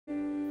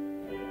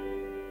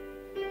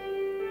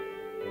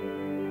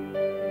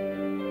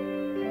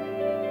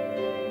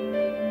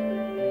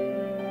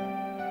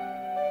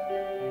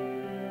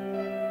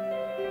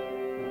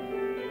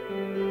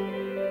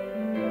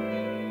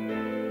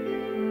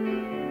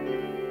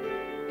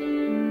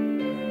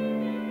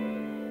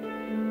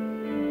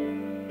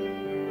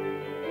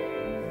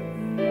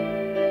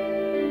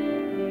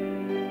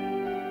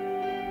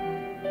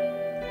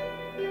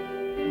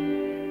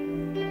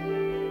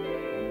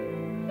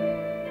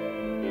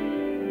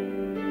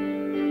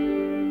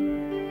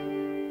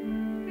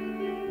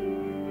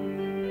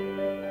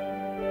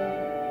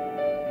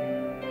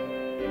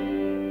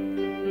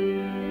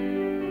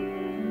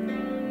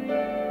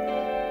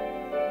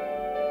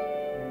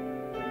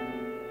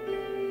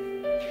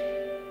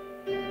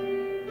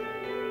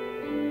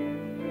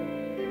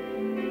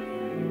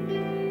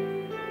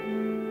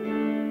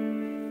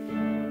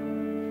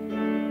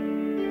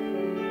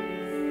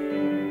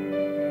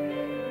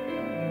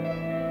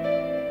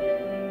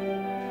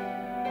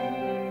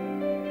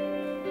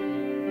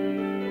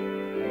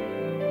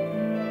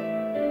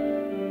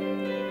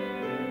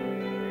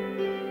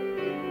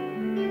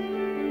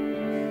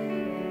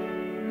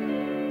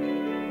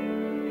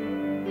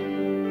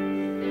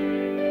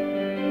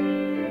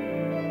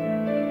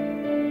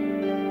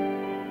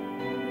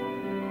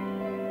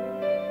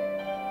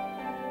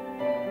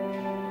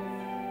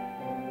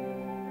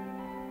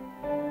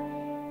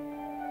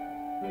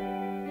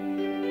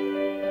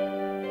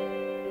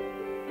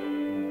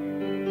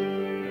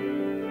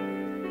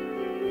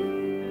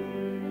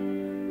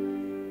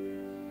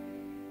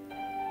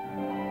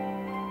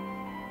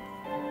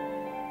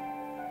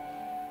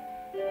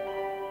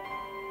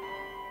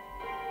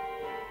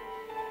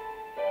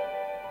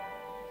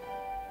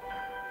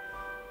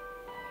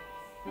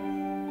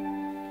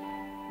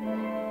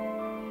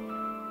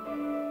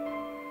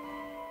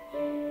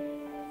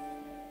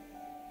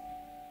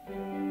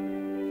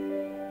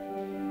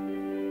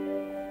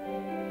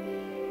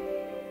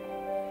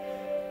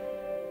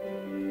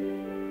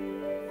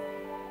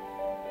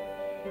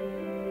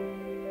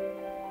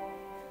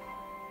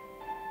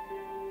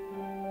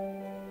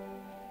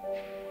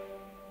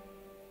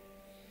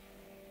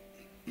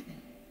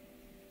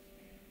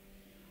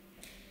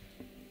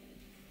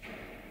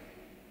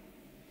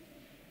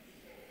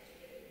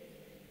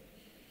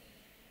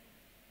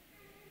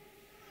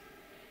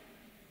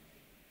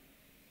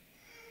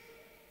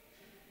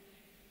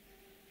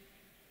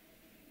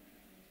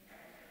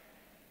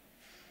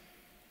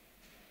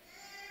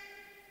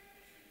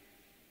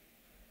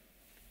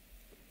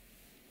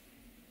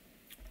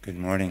Good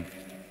morning.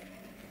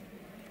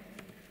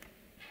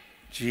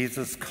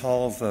 Jesus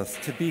calls us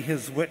to be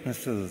his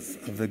witnesses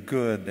of the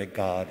good that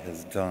God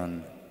has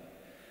done.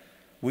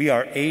 We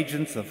are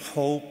agents of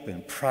hope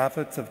and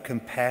prophets of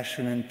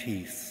compassion and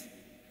peace.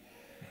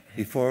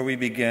 Before we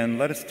begin,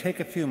 let us take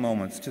a few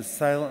moments to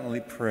silently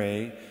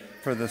pray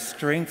for the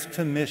strength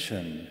to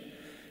mission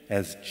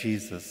as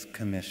Jesus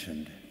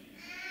commissioned.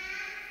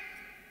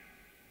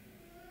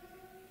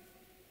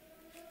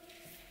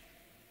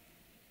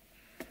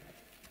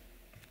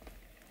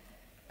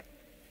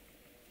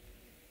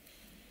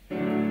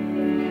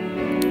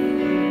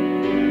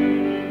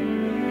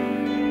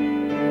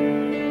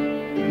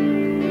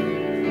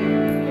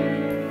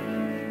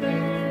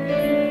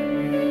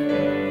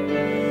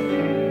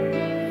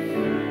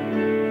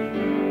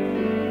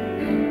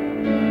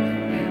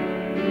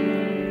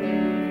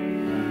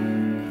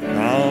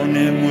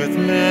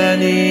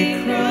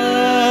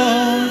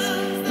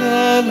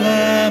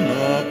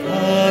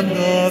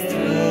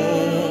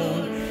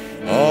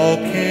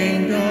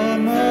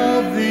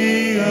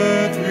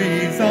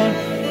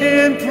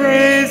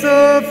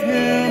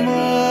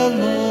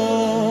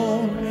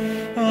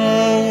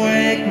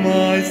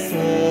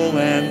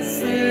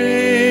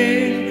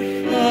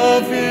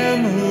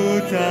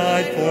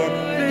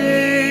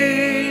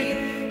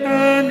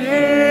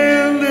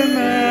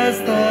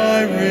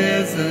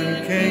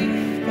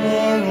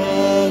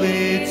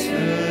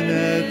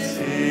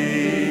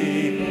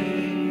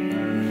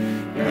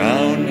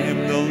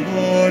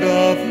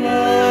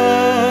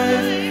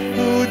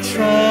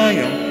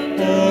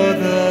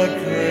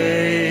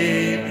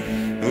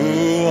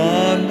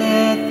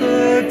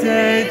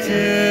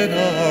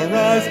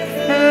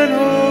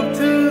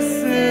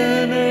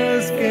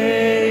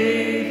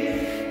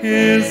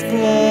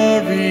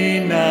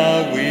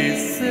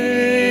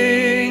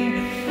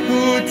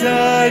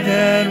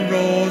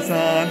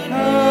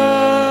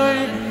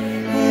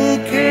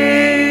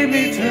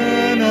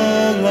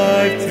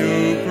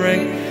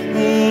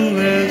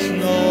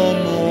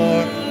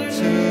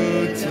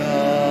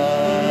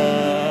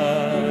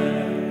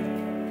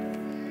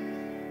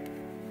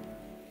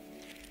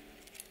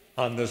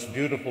 On this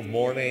beautiful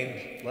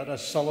morning, let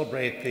us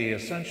celebrate the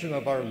Ascension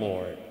of our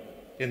Lord.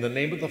 In the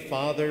name of the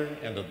Father,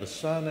 and of the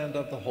Son, and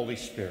of the Holy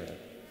Spirit.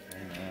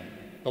 Amen.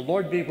 The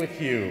Lord be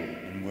with you.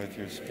 And with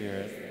your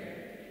spirit.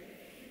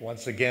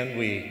 Once again,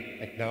 we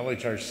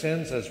acknowledge our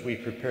sins as we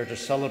prepare to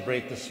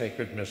celebrate the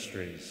sacred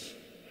mysteries.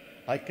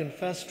 I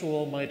confess to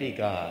Almighty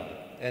God,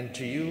 and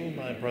to you,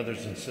 my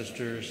brothers and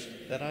sisters,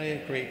 that I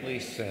have greatly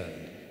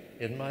sinned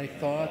in my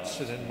thoughts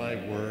and in my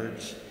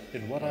words,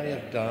 in what I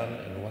have done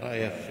and what I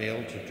have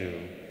failed to do,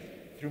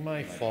 through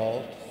my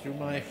fault, through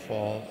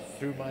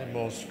my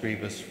most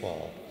grievous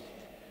fault.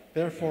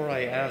 Therefore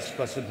I ask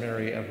Blessed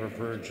Mary, ever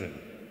Virgin,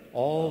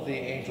 all the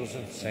angels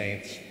and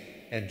saints,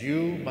 and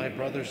you, my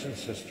brothers and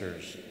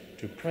sisters,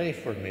 to pray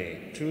for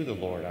me to the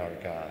Lord our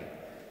God.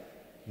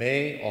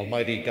 May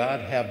Almighty God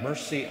have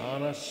mercy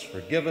on us,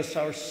 forgive us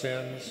our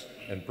sins,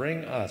 and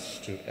bring us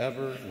to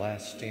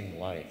everlasting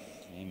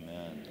life.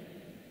 Amen.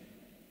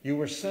 You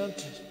were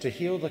sent to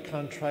heal the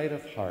contrite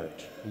of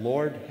heart.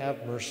 Lord,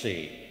 have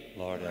mercy.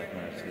 Lord, have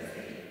mercy.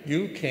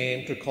 You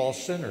came to call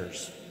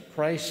sinners.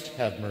 Christ,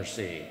 have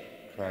mercy.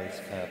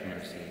 Christ, have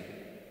mercy.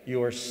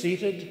 You are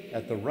seated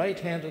at the right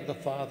hand of the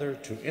Father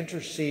to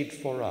intercede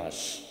for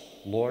us.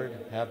 Lord,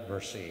 have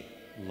mercy.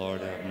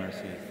 Lord, have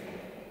mercy.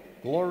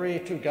 Glory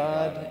to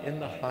God in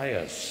the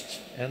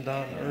highest, and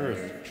on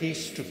earth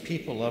peace to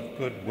people of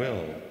good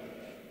will.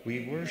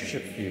 We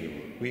worship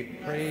you, we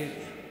praise,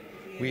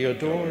 we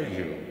adore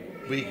you,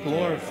 we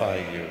glorify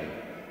you.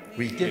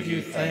 We give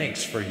you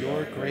thanks for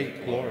your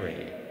great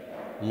glory.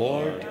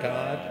 Lord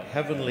God,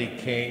 heavenly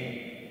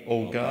King,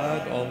 O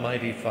God,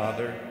 almighty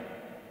Father,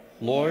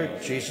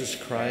 Lord Jesus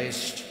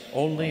Christ,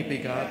 only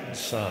begotten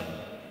Son,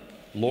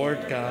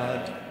 Lord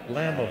God,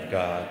 Lamb of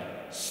God,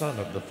 Son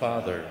of the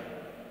Father,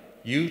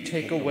 you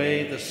take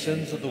away the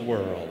sins of the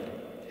world.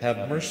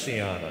 Have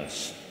mercy on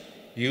us.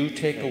 You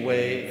take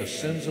away the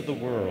sins of the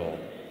world.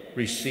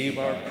 Receive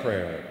our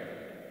prayer.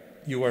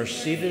 You are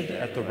seated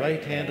at the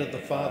right hand of the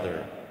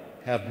Father.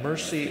 Have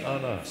mercy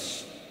on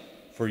us.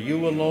 For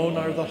you alone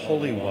are the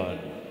Holy One.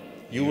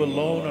 You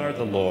alone are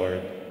the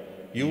Lord.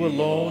 You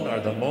alone are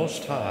the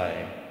Most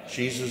High,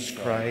 Jesus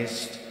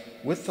Christ,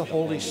 with the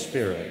Holy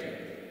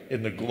Spirit,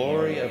 in the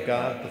glory of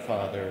God the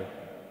Father.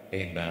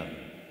 Amen.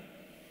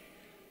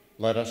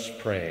 Let us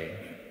pray.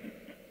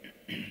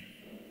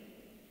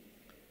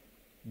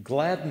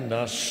 Gladden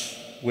us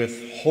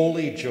with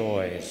holy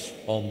joys,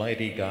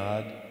 Almighty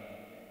God,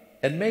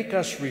 and make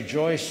us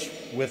rejoice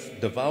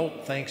with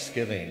devout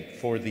thanksgiving,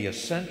 for the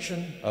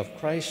ascension of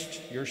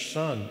Christ your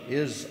Son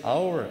is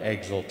our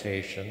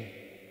exaltation,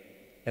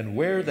 and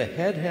where the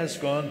head has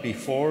gone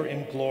before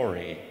in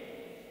glory,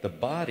 the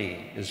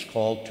body is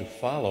called to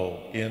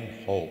follow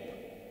in hope.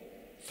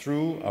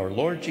 Through our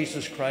Lord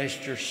Jesus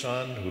Christ, your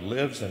Son, who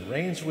lives and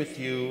reigns with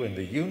you in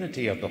the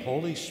unity of the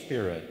Holy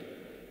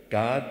Spirit,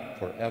 God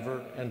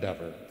forever and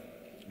ever.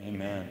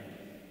 Amen.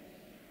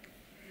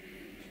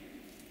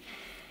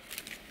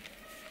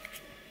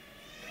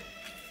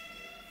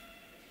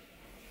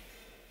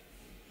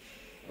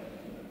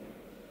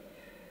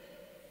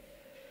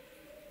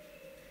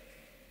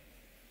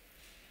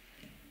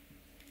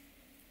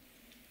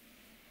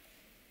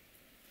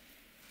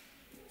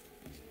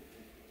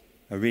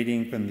 A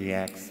reading from the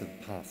Acts of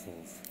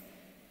Apostles.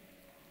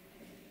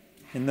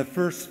 In the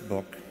first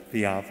book,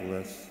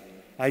 Theophilus,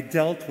 I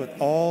dealt with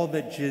all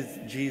that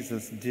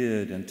Jesus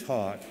did and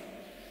taught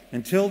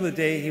until the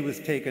day he was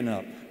taken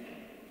up,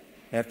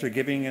 after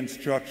giving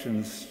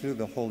instructions through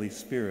the Holy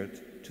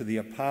Spirit to the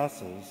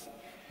apostles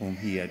whom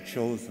he had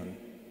chosen.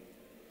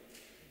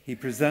 He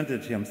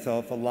presented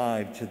himself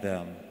alive to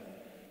them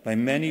by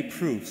many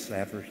proofs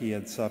after he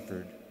had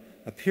suffered,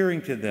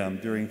 appearing to them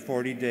during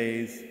 40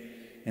 days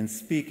and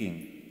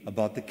speaking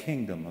about the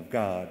kingdom of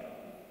God.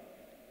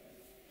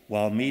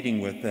 While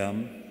meeting with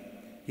them,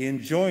 he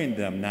enjoined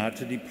them not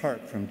to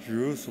depart from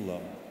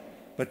Jerusalem,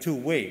 but to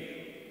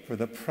wait for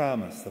the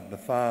promise of the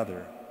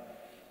Father,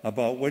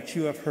 about which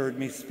you have heard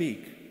me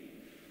speak.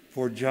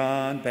 For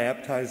John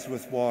baptized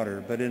with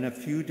water, but in a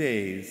few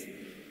days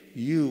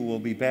you will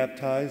be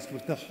baptized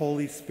with the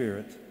Holy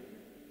Spirit.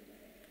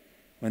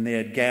 When they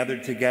had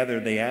gathered together,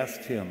 they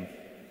asked him,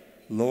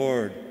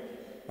 Lord,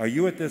 are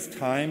you at this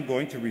time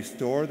going to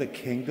restore the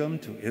kingdom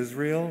to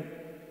Israel?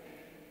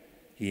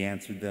 He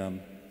answered them,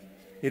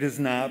 it is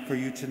not for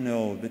you to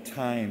know the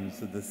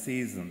times of the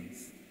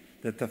seasons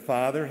that the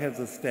Father has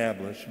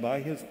established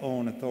by his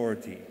own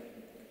authority.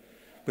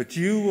 But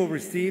you will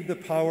receive the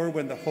power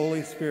when the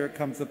Holy Spirit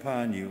comes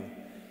upon you,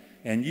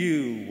 and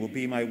you will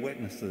be my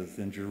witnesses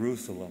in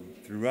Jerusalem,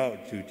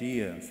 throughout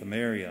Judea and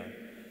Samaria,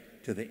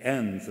 to the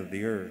ends of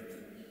the earth.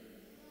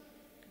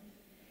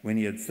 When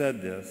he had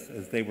said this,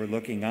 as they were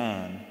looking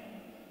on,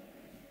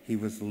 he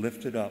was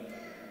lifted up,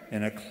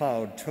 and a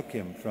cloud took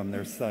him from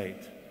their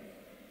sight.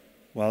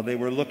 While they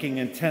were looking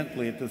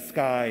intently at the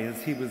sky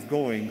as he was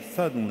going,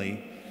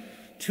 suddenly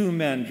 2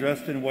 men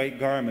dressed in white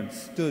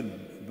garments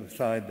stood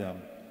beside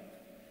them.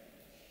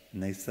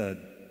 And they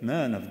said,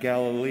 Men of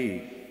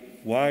Galilee,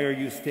 why are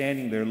you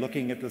standing there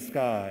looking at the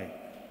sky?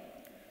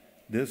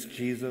 This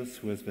Jesus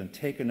who has been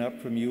taken up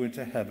from you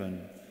into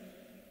heaven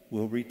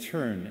will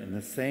return in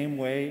the same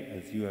way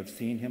as you have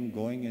seen him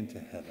going into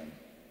heaven.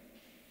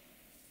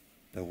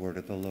 The word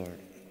of the Lord.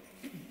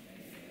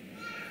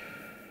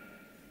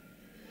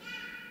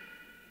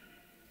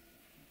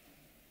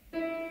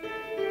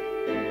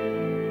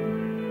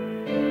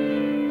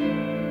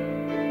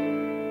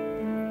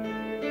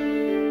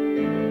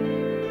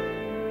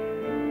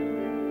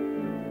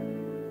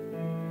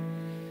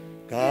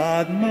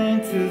 God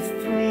mounts his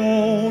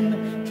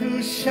throne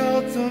to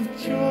shouts of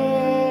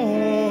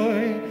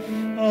joy,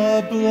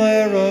 a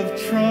blare of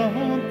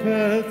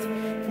trumpets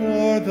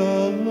for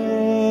the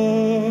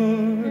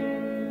Lord.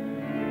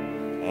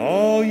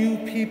 All you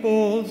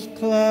peoples,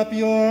 clap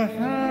your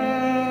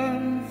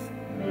hands,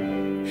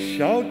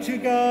 shout to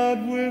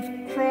God with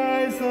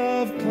cries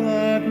of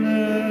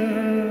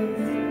gladness.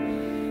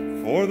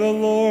 For the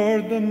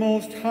Lord, the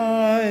Most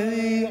High,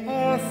 the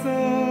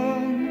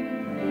Awesome,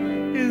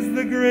 is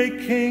the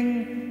great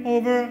King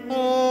over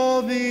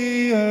all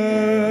the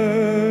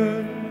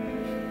earth.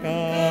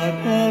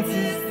 God mounts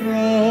his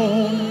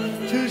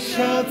throne to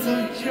shouts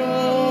of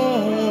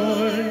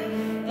joy,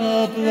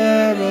 a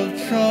blare of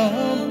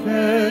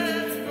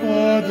trumpets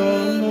for the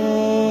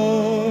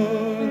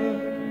Lord.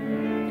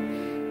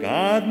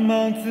 God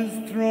mounts his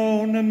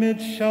throne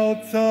amid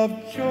shouts of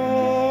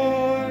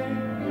joy,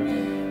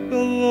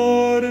 the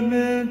Lord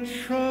amid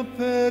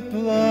trumpet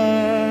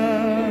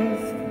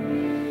blast.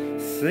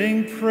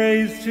 Sing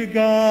praise to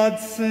God,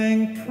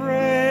 sing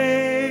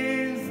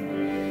praise.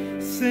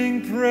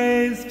 Sing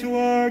praise to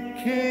our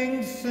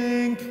King,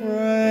 sing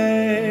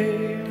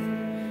praise.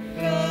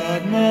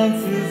 God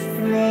mounts his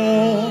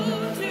throne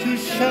to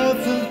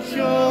shouts of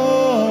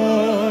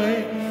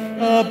joy,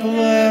 a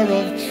blare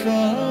of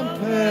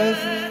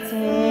trumpets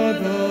for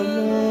the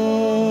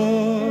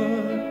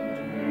Lord.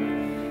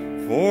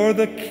 For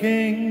the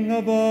King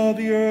of all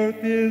the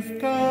earth is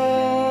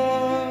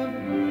God.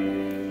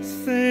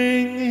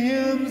 Sing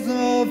hymns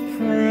of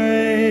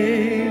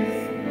praise.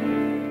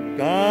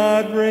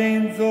 God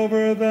reigns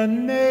over the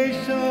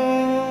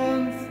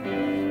nations.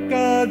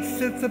 God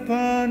sits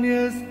upon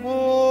his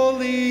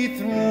holy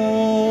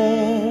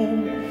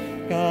throne.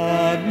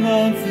 God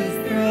mounts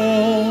his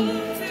throne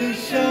to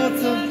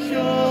shouts of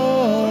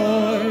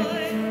joy,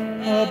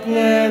 a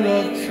blare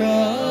of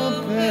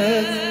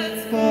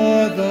trumpets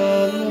for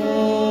the Lord.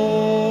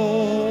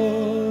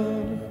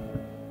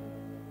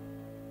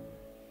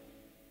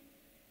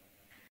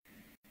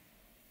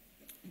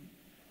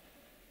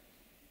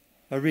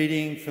 A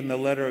reading from the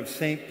letter of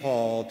St.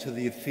 Paul to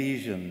the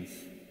Ephesians.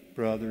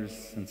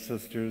 Brothers and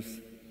sisters,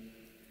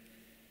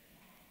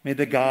 may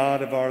the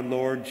God of our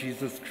Lord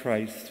Jesus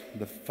Christ,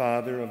 the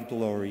Father of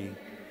glory,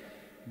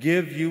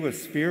 give you a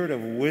spirit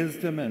of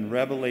wisdom and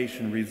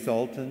revelation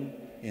resultant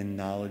in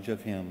knowledge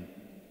of him.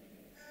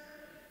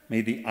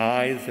 May the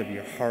eyes of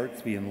your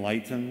hearts be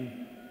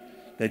enlightened,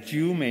 that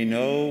you may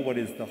know what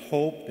is the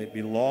hope that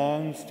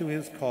belongs to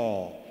his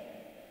call,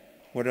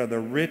 what are the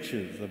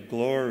riches of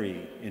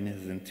glory in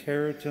his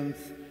inheritance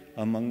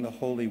among the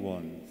holy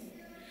ones,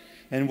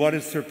 and what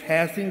is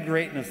surpassing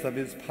greatness of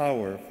his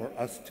power for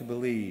us to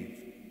believe,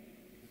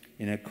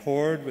 in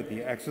accord with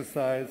the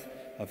exercise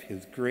of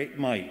his great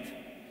might,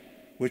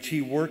 which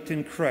he worked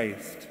in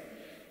Christ,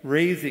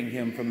 raising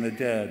him from the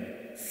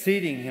dead,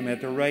 seating him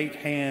at the right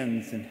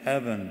hand in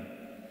heaven,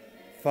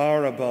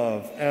 far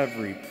above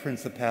every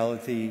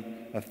principality,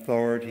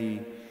 authority,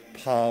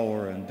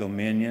 power, and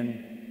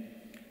dominion,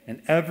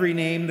 and every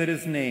name that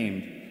is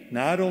named,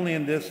 not only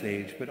in this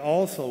age, but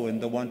also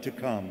in the one to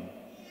come.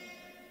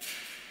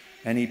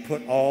 And he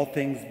put all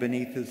things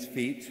beneath his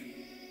feet.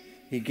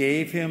 He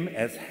gave him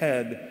as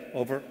head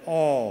over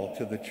all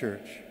to the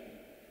church,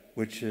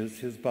 which is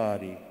his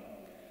body,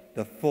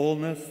 the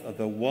fullness of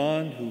the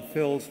one who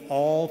fills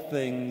all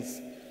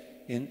things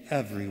in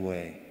every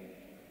way.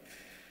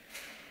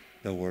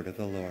 The word of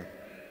the Lord.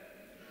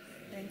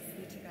 Thanks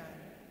be to God.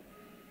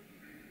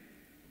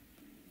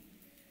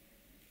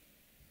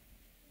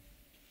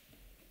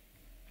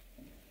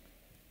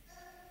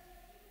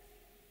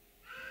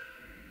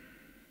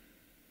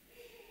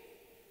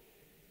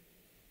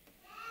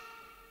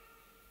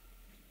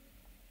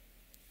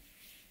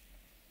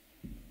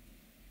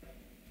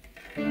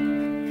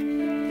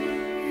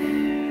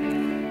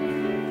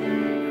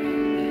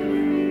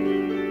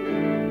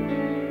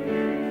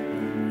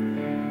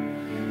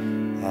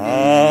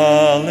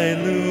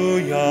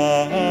 Alleluia,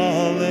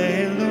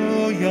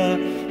 alleluia,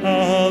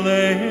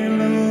 alleluia.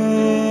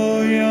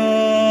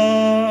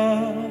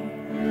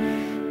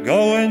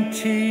 Go and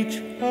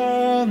teach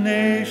all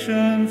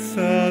nations,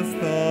 says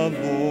the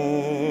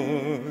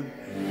Lord.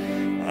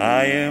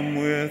 I am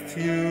with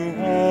you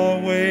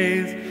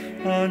always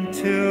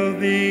until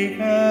the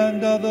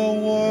end of the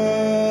world.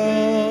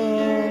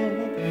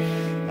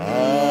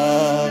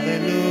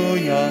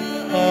 Alleluia,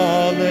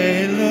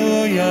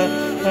 alleluia,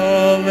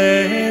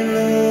 alleluia.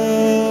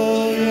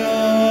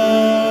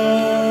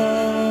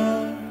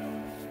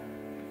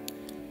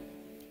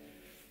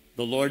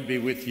 The Lord be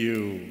with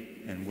you.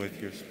 And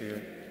with your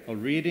spirit. A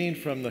reading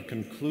from the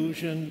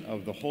conclusion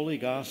of the Holy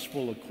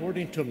Gospel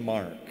according to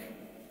Mark.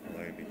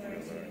 Glory be to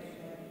the Lord.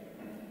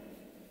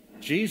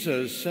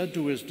 Jesus said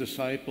to his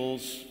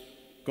disciples,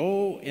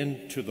 "Go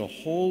into the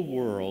whole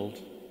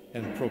world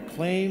and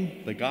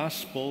proclaim the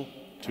gospel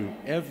to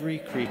every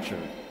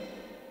creature.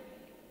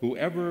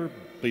 Whoever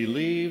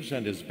believes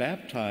and is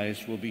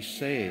baptized will be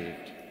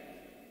saved.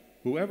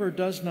 Whoever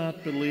does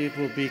not believe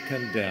will be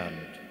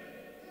condemned.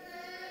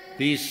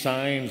 These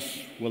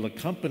signs will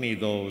accompany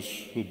those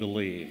who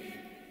believe.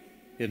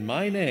 In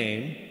my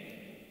name,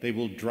 they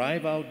will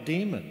drive out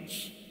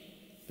demons.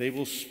 They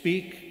will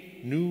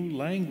speak new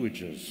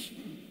languages.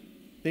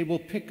 They will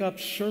pick up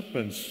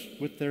serpents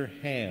with their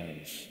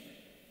hands.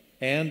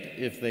 And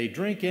if they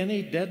drink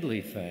any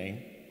deadly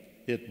thing,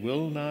 it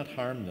will not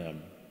harm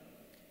them.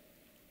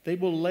 They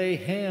will lay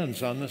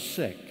hands on the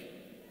sick,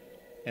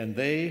 and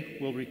they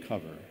will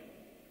recover."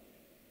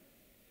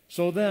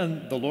 So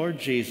then the Lord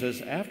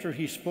Jesus, after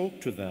he spoke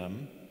to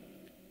them,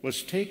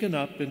 was taken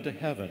up into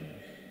heaven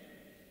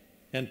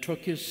and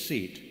took his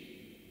seat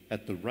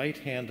at the right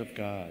hand of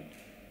God.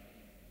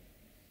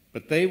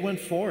 But they went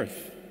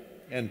forth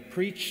and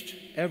preached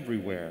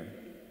everywhere,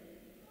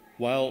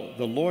 while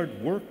the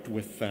Lord worked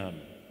with them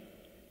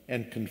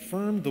and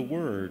confirmed the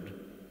word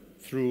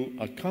through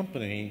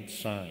accompanying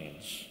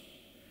signs.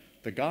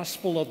 The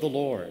Gospel of the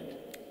Lord.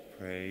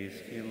 Praise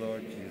to you,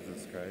 Lord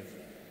Jesus Christ.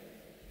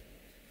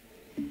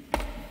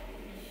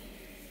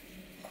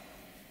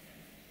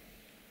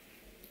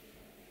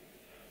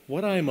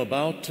 What I am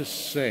about to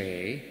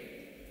say,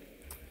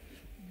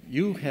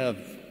 you have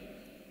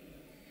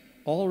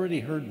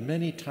already heard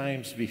many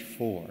times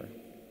before.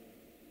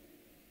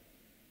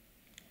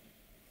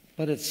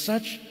 But it's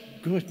such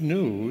good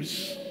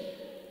news.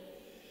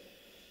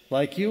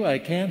 Like you, I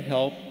can't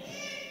help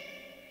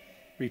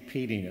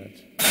repeating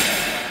it.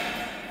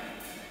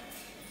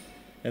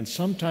 And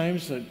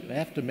sometimes I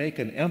have to make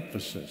an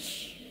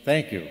emphasis.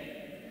 Thank you.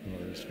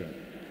 Lord is good.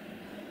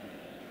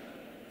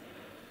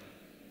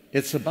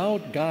 It's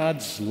about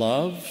God's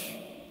love,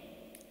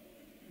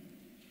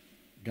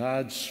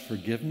 God's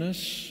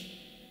forgiveness,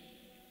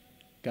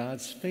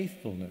 God's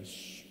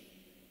faithfulness.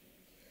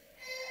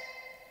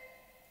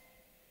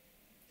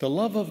 The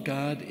love of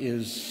God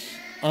is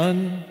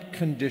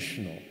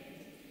unconditional.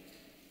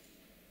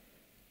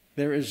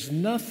 There is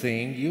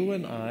nothing you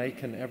and I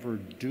can ever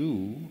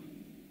do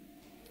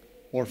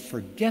or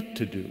forget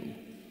to do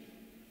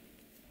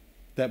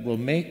that will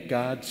make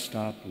God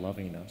stop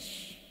loving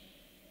us.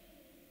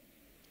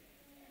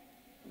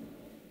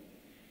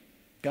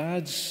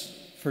 God's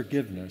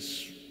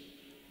forgiveness.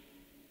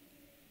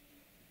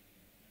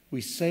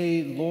 We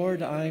say,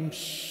 "Lord, I'm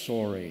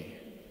sorry.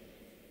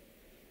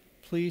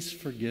 Please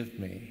forgive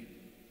me."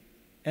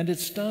 And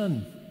it's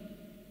done.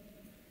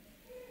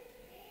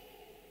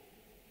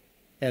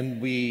 And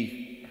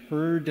we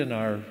heard in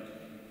our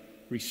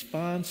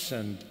response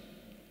and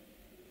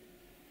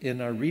in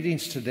our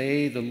readings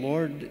today, the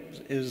Lord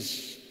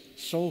is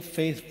so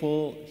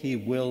faithful, he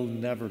will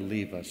never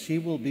leave us. He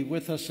will be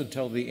with us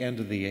until the end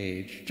of the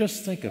age.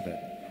 Just think of it.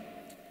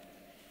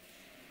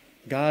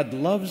 God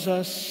loves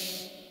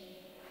us,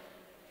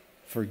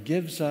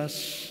 forgives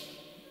us,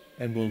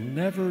 and will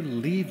never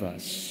leave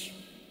us.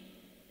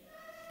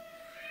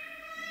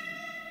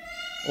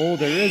 Oh,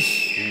 there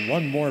is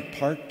one more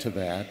part to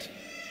that,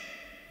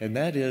 and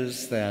that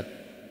is that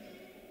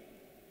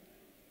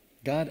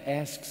God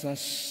asks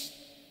us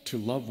to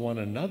love one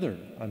another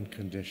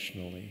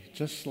unconditionally,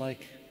 just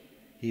like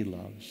He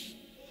loves.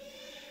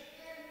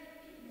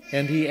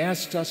 And He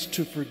asks us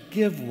to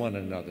forgive one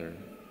another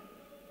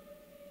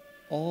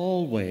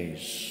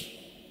always,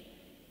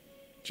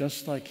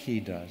 just like He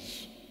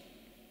does.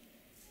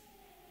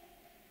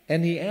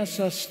 And He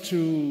asks us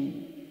to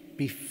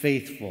be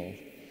faithful.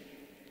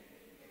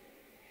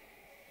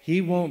 He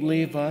won't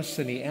leave us,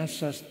 and He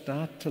asks us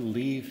not to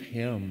leave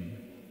Him.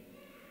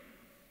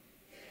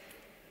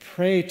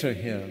 Pray to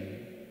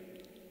Him,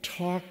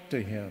 talk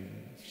to Him,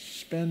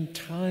 spend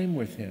time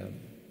with Him.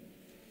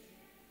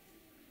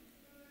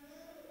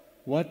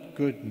 What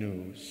good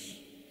news.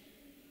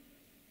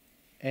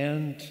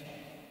 And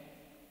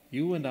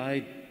you and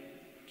I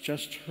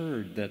just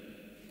heard that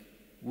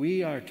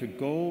we are to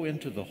go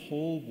into the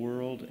whole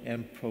world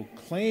and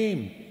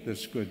proclaim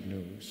this good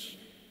news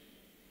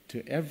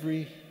to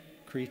every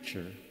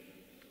creature.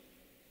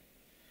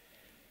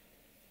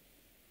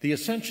 The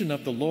Ascension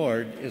of the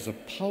Lord is a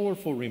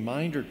powerful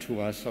reminder to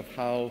us of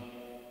how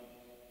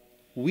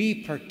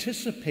we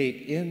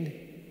participate in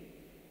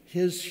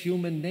His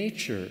human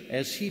nature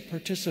as He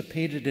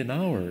participated in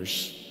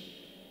ours.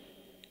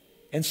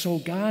 And so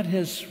God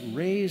has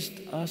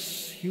raised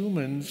us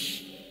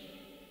humans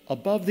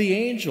above the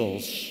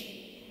angels,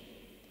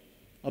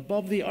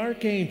 above the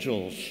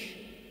archangels,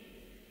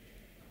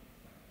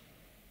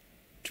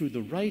 to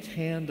the right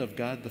hand of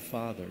God the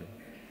Father.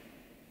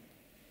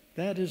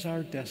 That is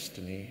our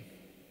destiny.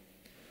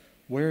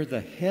 Where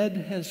the head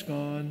has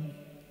gone,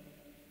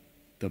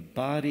 the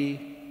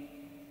body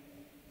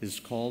is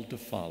called to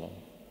follow.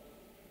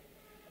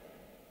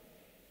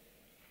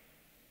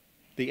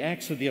 The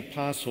Acts of the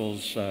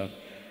Apostles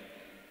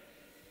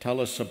tell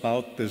us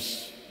about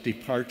this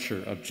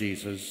departure of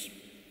Jesus.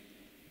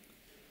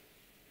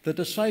 The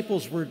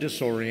disciples were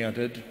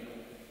disoriented,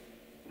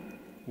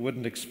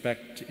 wouldn't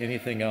expect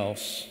anything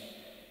else.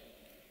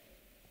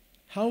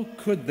 How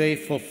could they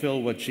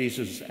fulfill what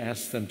Jesus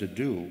asked them to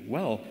do?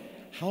 Well,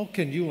 how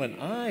can you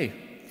and I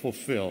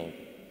fulfill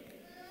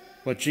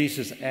what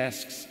Jesus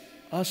asks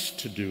us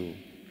to do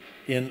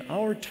in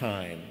our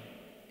time,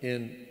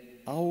 in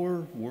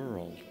our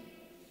world?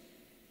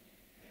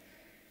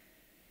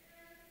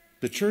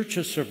 The church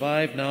has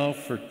survived now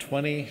for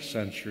 20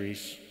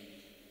 centuries,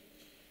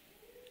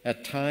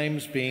 at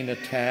times being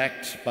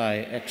attacked by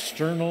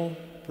external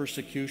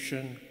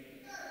persecution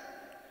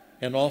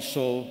and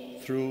also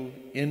through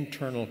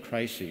internal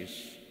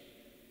crises,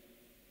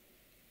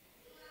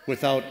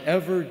 without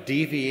ever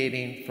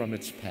deviating from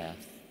its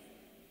path.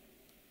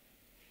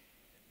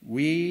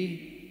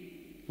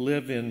 We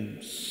live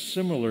in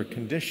similar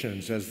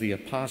conditions as the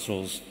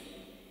apostles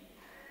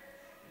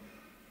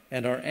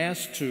and are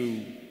asked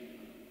to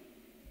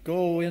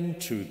go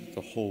into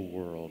the whole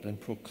world and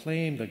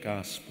proclaim the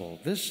gospel.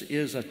 This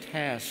is a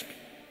task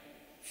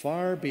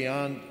far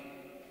beyond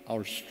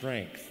our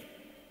strength.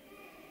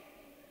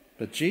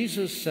 But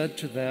Jesus said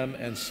to them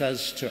and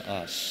says to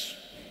us,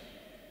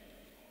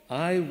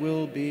 I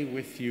will be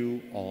with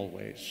you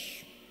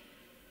always,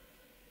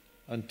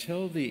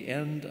 until the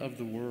end of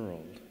the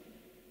world.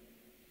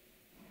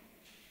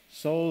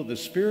 So the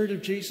Spirit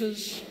of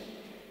Jesus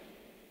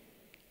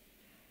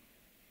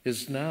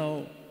is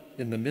now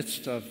in the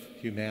midst of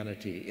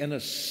humanity, in a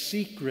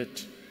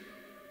secret,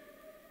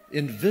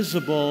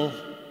 invisible,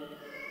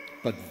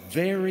 but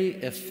very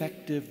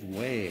effective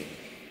way.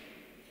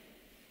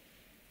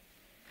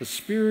 The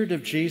Spirit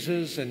of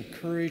Jesus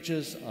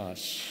encourages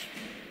us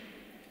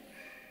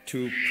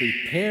to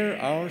prepare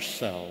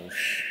ourselves,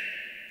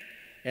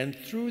 and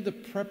through the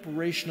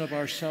preparation of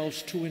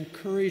ourselves to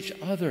encourage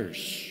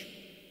others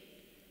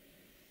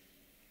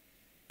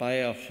by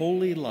a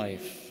holy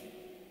life.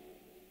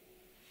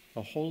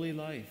 A holy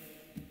life.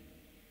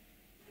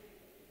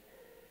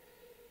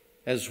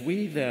 As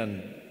we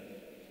then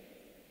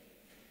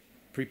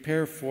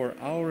prepare for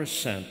our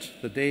ascent,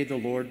 the day the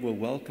Lord will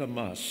welcome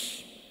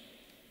us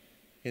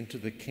into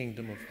the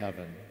kingdom of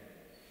heaven,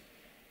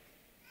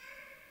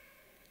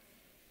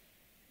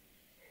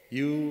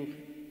 you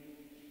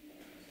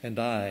and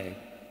I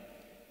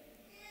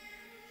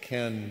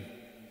can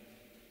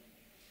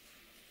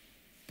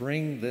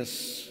bring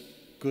this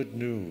good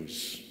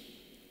news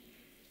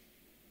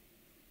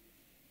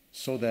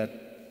so that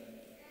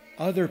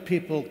other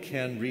people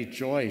can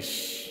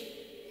rejoice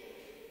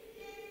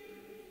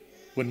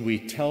when we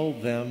tell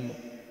them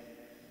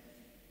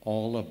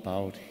all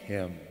about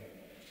Him.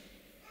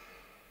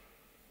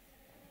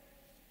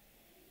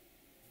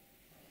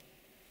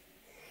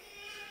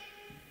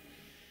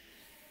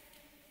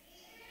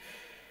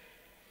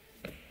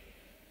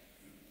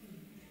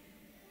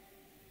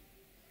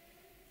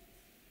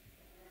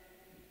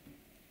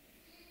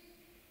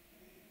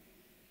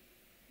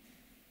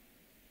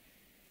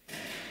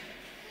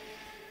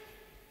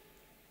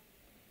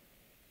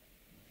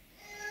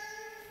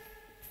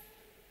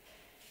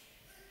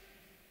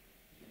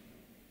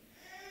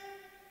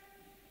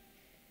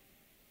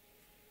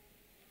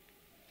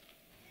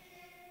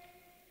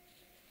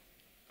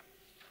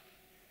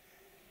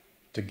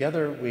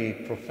 Together we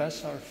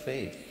profess our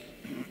faith.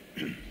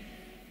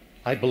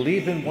 I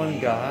believe in one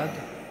God,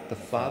 the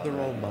Father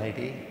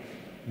Almighty,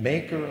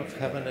 maker of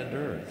heaven and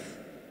earth,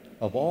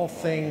 of all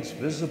things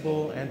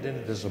visible and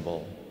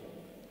invisible.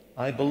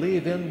 I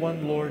believe in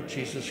one Lord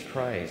Jesus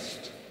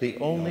Christ, the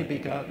only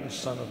begotten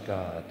Son of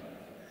God,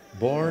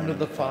 born of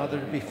the Father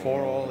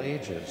before all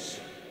ages,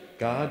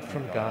 God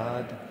from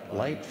God,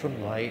 light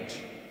from light,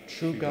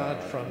 true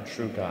God from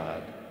true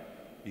God,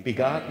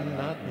 begotten,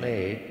 not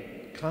made,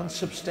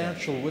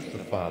 consubstantial with the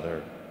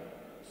Father.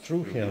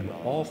 Through him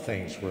all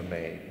things were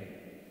made.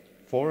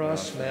 For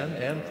us men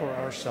and for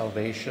our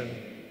salvation,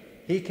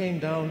 he came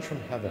down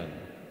from heaven,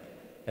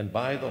 and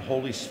by the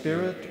Holy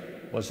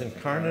Spirit was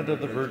incarnate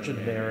of the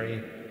Virgin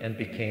Mary and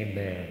became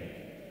man.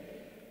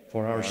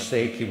 For our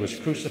sake he was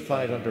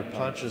crucified under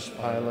Pontius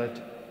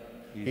Pilate.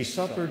 He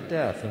suffered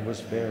death and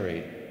was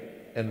buried,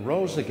 and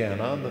rose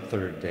again on the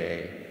third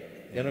day,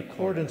 in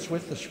accordance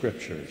with the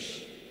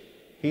Scriptures.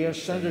 He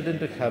ascended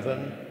into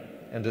heaven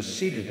and is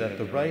seated at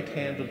the right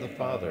hand of the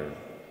Father.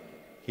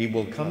 He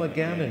will come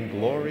again in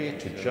glory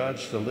to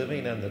judge the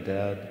living and the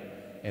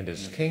dead, and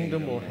his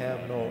kingdom will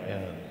have no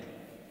end.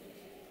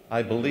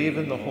 I believe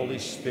in the Holy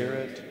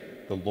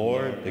Spirit, the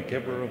Lord, the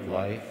giver of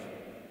life,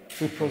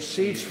 who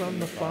proceeds from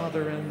the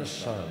Father and the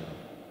Son,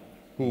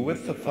 who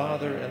with the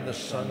Father and the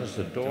Son is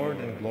adored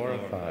and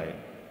glorified,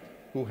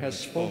 who has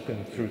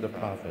spoken through the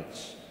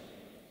prophets.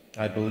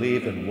 I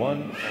believe in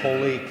one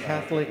holy,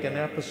 Catholic, and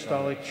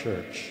Apostolic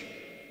Church.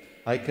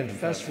 I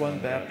confess one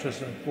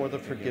baptism for the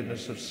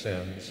forgiveness of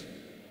sins,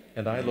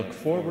 and I look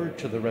forward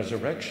to the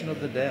resurrection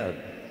of the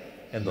dead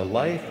and the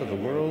life of the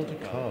world to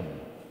come.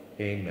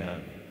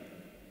 Amen.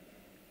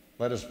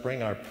 Let us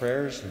bring our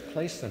prayers and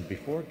place them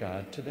before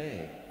God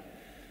today.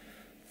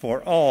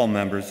 For all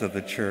members of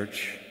the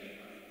Church,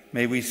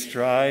 may we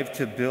strive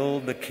to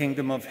build the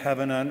kingdom of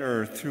heaven on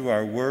earth through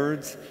our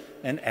words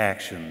and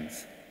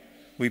actions.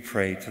 We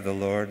pray to the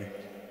Lord.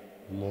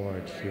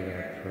 Lord,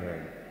 hear our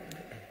prayer.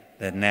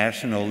 That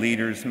national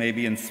leaders may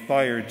be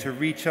inspired to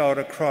reach out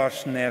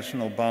across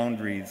national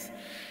boundaries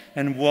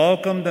and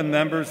welcome the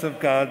members of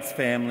God's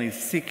family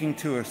seeking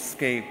to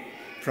escape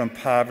from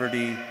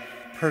poverty,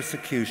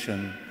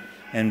 persecution,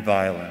 and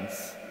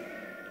violence.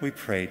 We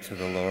pray to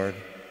the Lord.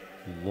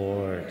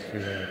 Lord,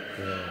 hear our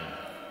prayer.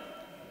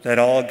 That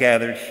all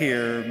gathered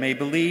here may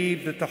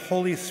believe that the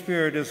Holy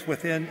Spirit is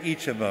within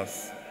each of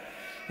us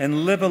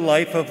and live a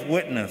life of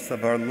witness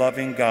of our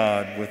loving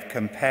God with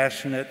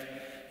compassionate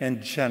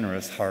and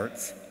generous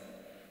hearts.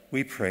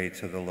 We pray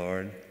to the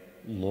Lord.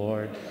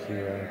 Lord,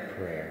 hear our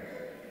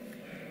prayer.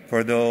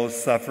 For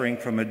those suffering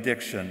from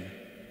addiction,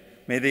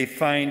 may they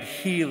find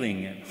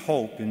healing and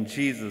hope in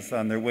Jesus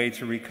on their way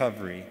to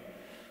recovery.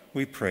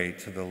 We pray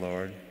to the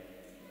Lord.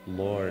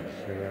 Lord,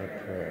 hear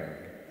our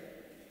prayer.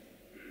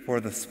 For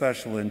the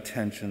special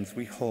intentions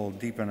we hold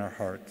deep in our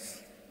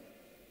hearts,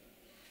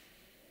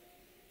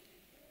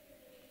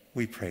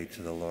 we pray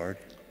to the Lord.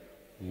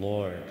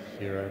 Lord,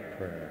 hear our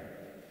prayer.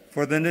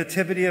 For the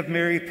Nativity of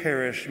Mary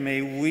Parish,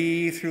 may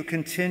we, through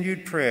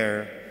continued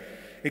prayer,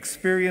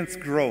 experience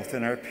growth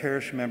in our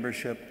parish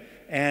membership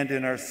and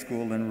in our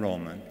school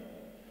enrollment.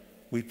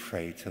 We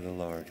pray to the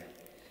Lord.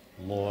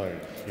 Lord,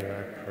 hear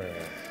our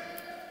prayer.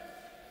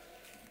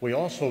 We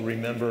also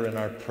remember in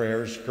our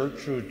prayers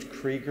Gertrude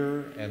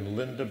Krieger and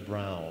Linda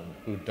Brown,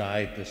 who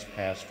died this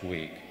past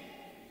week.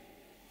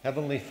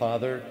 Heavenly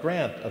Father,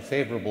 grant a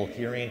favorable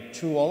hearing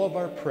to all of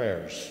our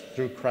prayers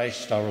through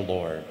Christ our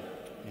Lord.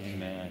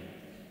 Amen.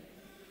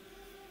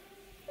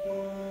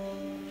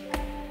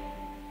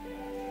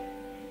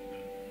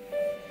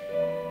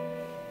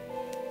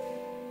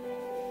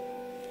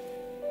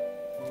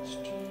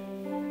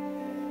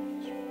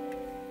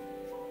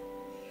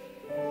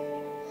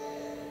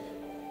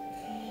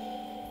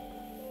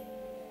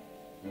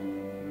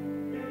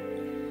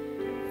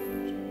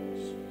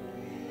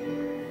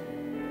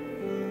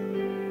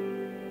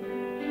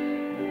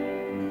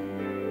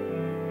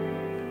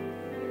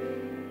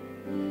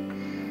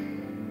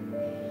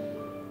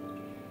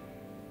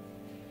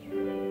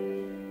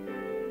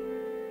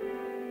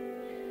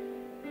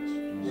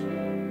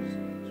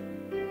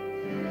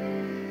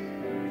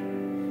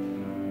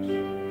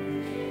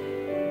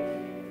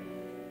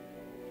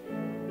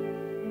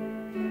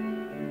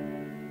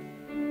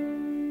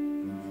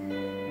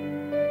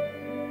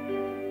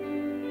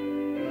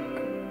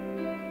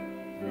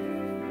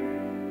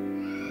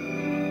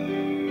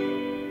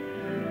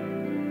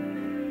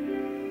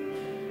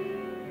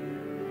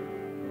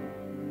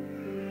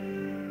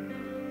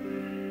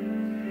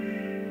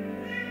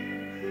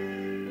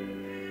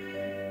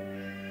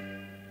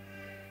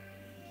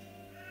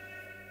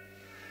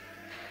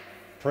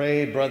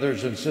 Pray,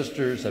 brothers and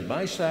sisters, that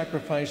my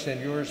sacrifice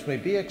and yours may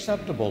be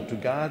acceptable to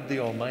God the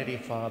Almighty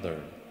Father.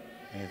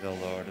 May the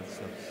Lord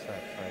accept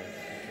sacrifice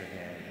at your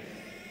hands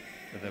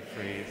for the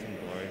praise and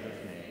glory of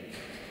his name,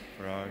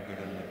 for our good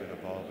and the good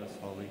of all this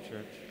holy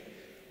church.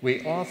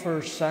 We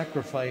offer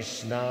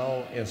sacrifice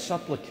now in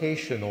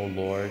supplication, O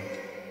Lord,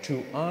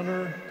 to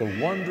honor the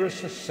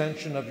wondrous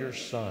ascension of your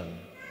Son,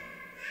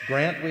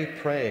 Grant, we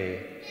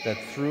pray, that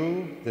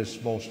through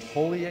this most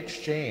holy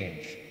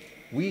exchange,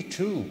 we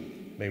too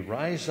may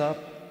rise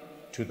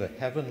up to the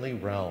heavenly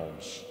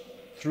realms,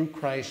 through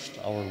Christ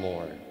our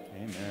Lord.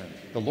 Amen.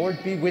 The Lord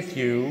be with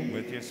you.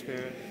 With your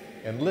spirit,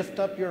 And lift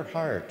up your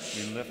hearts.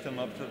 we lift them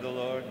up to the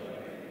Lord.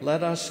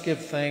 Let us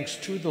give thanks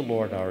to the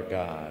Lord our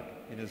God.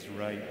 It is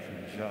right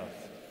and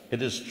just.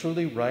 It is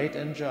truly right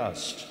and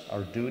just,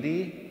 our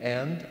duty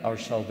and our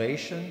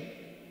salvation,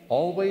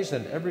 always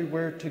and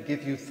everywhere to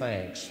give you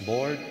thanks,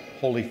 Lord,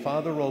 Holy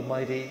Father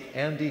Almighty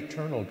and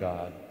eternal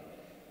God.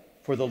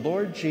 For the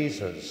Lord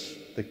Jesus,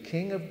 the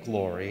King of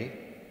glory,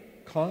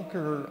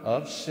 conqueror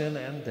of sin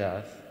and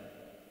death,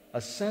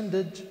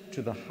 ascended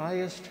to the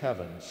highest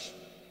heavens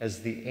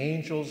as the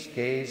angels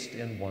gazed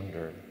in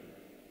wonder.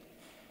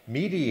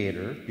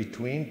 Mediator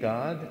between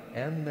God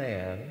and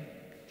man,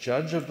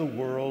 judge of the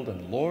world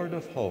and Lord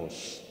of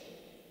hosts,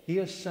 he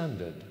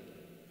ascended,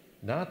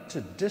 not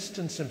to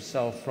distance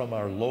himself from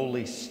our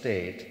lowly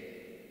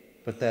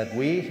state, but that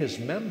we, his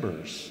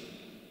members,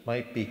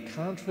 might be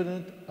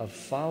confident of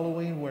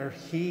following where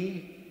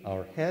he,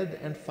 our head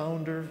and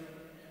founder,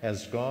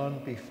 has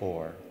gone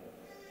before.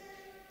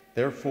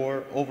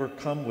 Therefore,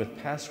 overcome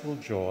with paschal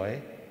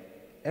joy,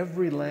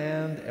 every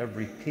land,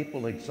 every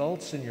people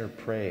exults in your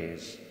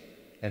praise,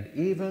 and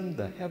even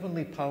the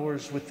heavenly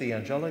powers with the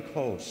angelic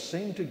hosts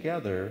sing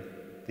together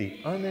the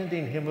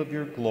unending hymn of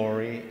your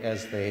glory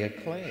as they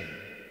acclaim.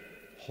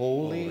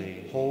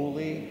 Holy,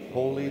 holy,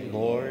 holy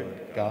Lord,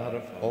 God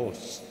of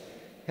hosts,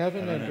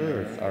 heaven and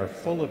earth are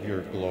full of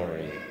your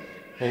glory.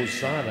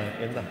 Hosanna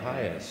in the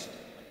highest.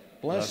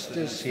 Blessed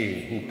is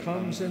he who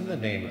comes in the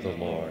name of the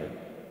Lord.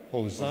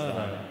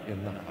 Hosanna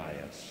in the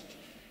highest.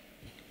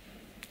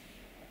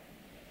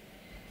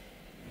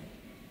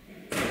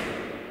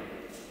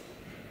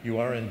 You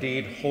are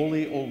indeed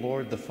holy, O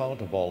Lord, the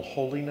fount of all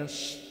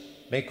holiness.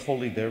 Make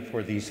holy,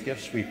 therefore, these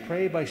gifts, we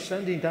pray, by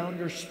sending down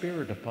your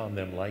Spirit upon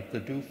them like the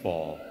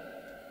dewfall,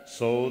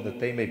 so that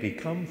they may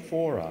become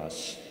for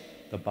us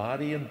the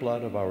body and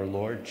blood of our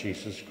Lord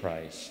Jesus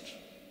Christ.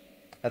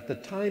 At the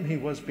time he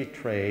was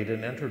betrayed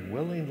and entered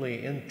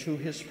willingly into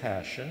his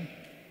passion,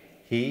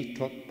 he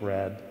took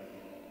bread,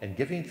 and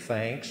giving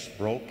thanks,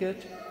 broke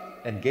it,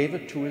 and gave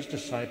it to his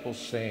disciples,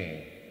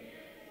 saying,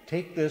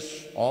 "Take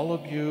this, all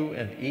of you,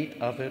 and eat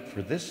of it,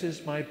 for this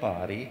is my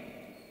body,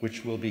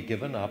 which will be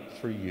given up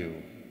for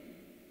you."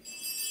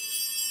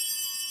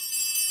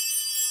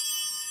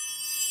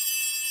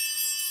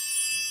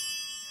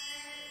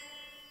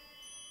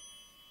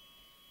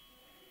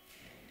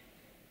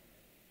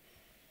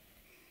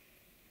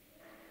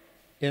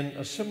 In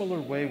a similar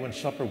way, when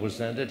supper was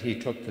ended, he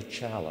took the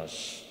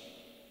chalice,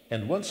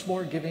 and once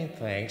more giving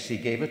thanks, he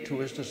gave it to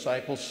his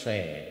disciples,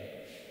 saying,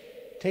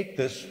 "Take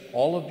this,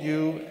 all of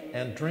you,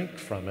 and drink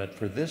from it,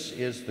 for this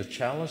is the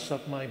chalice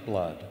of my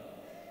blood,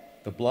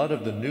 the blood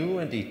of the new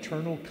and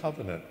eternal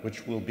covenant,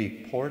 which will be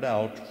poured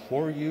out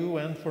for you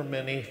and for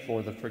many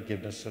for the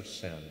forgiveness of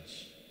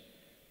sins.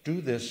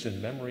 Do this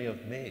in memory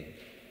of me."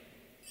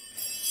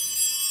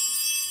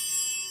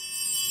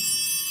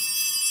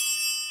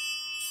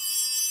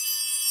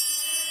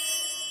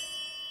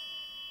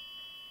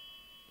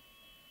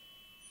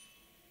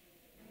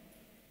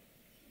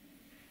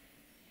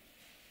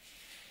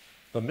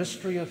 The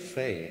mystery of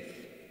faith.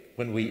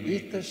 When we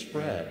eat this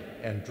bread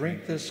and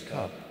drink this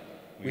cup,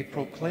 we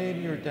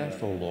proclaim your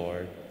death, O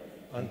Lord,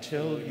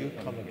 until you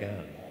come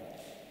again.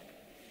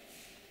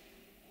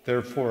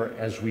 Therefore,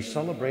 as we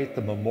celebrate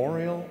the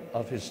memorial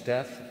of his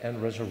death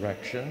and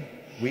resurrection,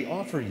 we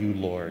offer you,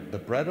 Lord, the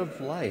bread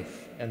of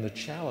life and the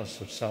chalice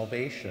of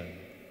salvation,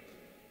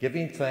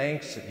 giving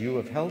thanks that you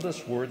have held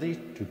us worthy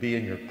to be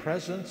in your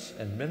presence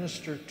and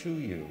minister to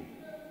you.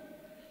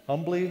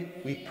 Humbly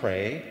we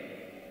pray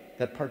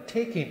that,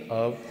 partaking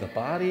of the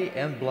body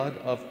and blood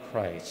of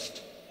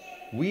Christ,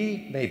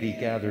 we may be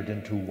gathered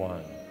into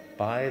one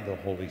by the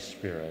Holy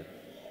Spirit.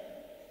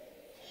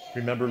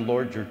 Remember,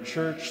 Lord, your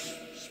church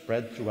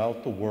spread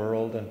throughout the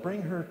world, and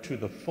bring her to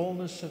the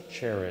fullness of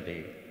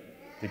charity,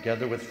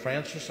 together with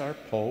Francis, our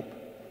Pope,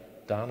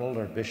 Donald,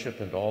 our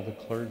Bishop, and all the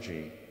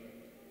clergy.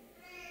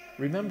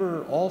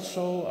 Remember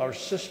also our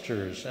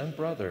sisters and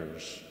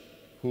brothers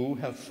who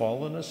have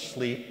fallen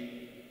asleep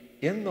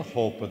in the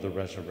hope of the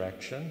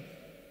resurrection,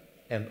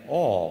 and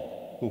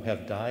all who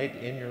have died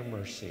in your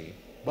mercy.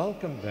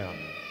 Welcome them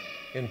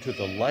into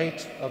the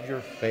light of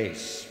your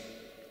face.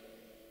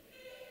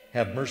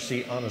 Have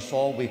mercy on us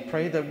all, we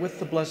pray, that with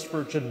the Blessed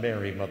Virgin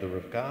Mary, Mother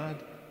of God,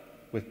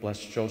 with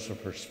blessed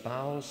Joseph, her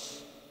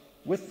spouse,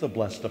 with the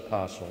blessed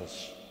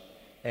apostles,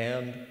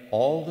 and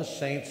all the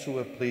saints who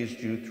have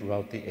pleased you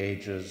throughout the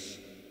ages,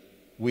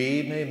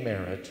 we may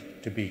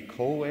merit to be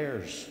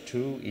co-heirs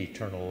to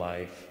eternal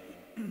life,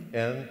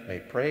 and may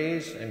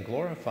praise and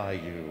glorify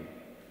you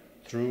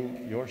through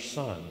your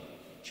Son,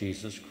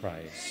 Jesus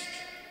Christ.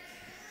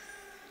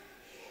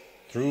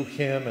 Through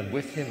him and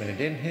with him and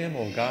in him,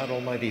 O God,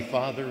 Almighty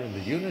Father, in the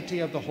unity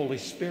of the Holy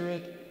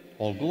Spirit,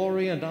 all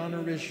glory and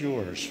honor is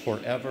yours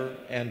forever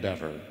and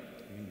ever.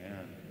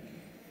 Amen.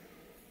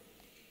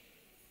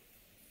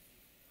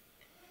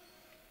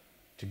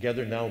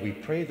 Together now we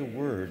pray the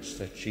words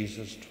that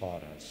Jesus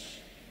taught us.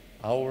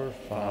 Our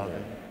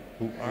Father,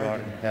 who art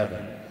in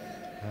heaven,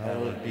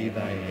 hallowed be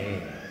thy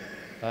name.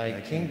 Thy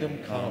kingdom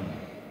come,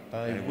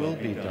 thy will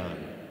be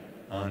done,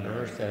 on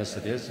earth as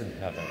it is in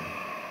heaven.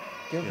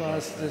 Give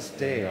us this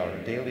day our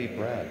daily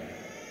bread,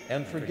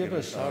 and forgive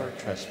us our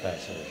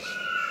trespasses,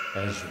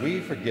 as we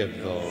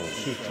forgive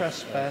those who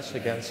trespass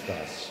against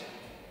us.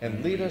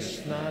 And lead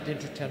us not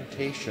into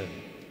temptation,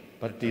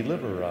 but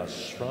deliver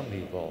us from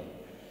evil.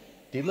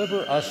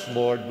 Deliver us,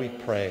 Lord, we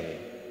pray,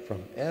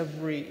 from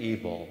every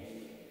evil.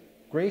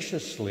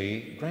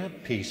 Graciously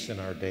grant peace in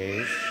our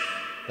days,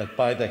 that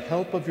by the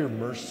help of your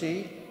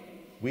mercy,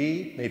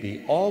 we may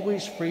be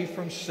always free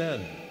from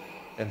sin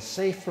and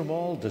safe from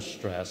all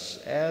distress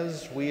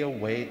as we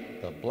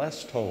await the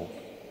blessed hope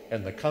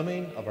and the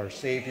coming of our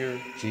Savior,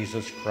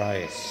 Jesus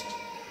Christ.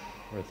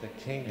 For the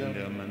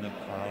kingdom and the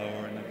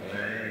power and the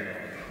glory,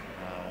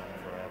 now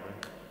and forever.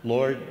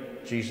 Lord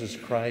Jesus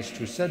Christ,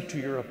 who said to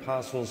your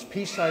apostles,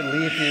 "Peace I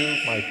leave you,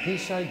 my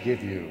peace I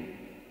give you,"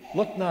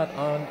 look not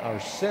on our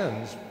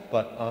sins,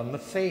 but on the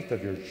faith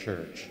of your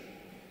church,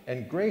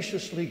 and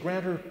graciously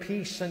grant her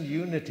peace and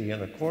unity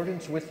in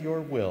accordance with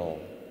your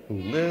will, who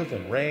live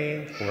and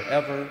reign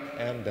forever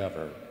and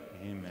ever.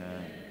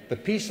 Amen. The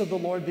peace of the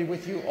Lord be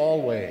with you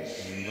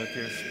always. And with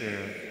your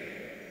spirit.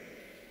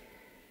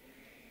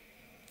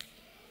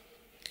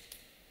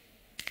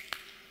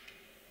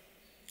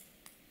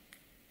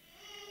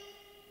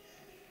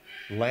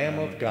 Lamb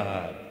of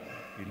God,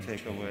 you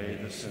take away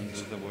the sins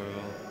of the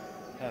world,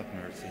 have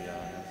mercy on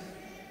us.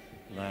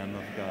 Lamb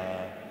of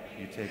God,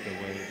 you take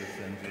away the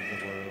sins of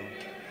the world,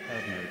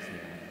 have mercy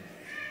on us.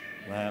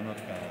 Lamb of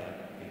God,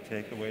 you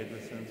take away the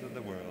sins of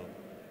the world,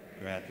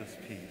 grant us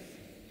peace.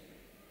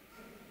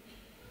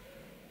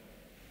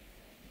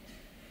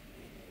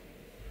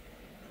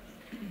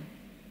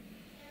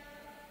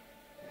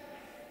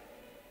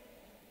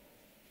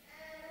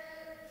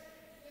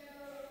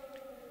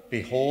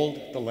 Behold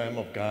the Lamb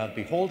of God,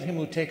 behold him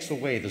who takes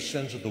away the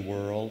sins of the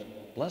world.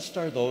 Blessed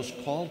are those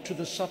called to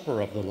the supper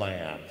of the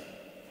Lamb.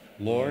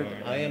 Lord,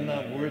 I am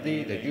not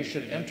worthy that you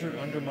should enter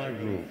under my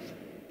roof,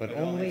 but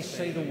only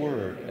say the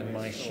word, and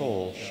my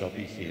soul shall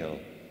be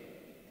healed.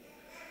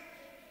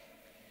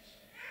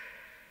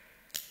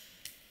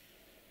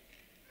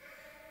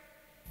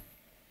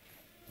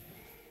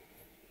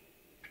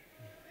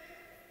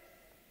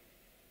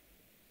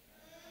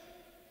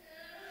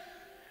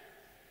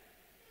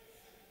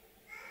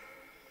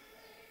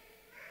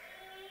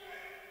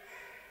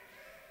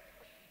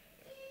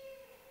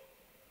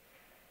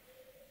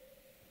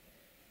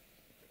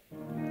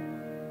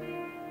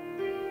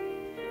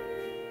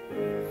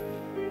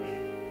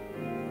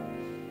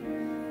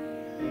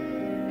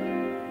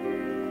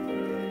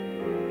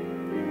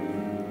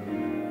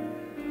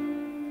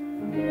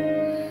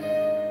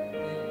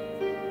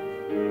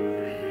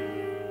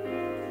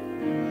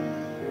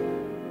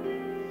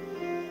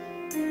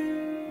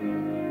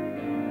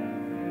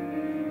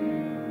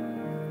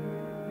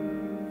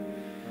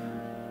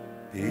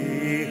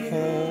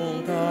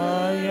 Behold,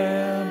 I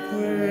am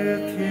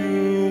with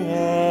you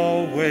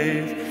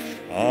always,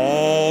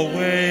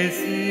 always,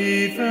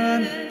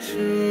 even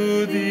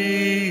to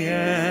the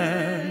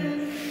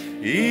end,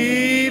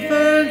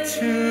 even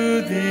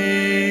to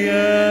the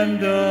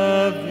end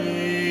of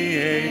the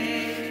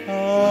age.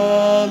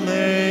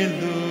 Alleluia,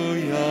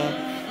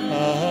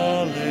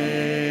 alleluia.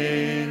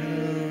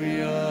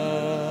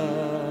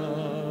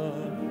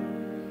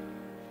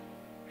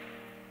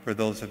 For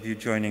those of you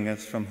joining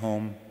us from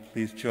home,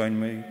 please join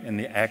me in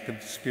the act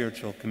of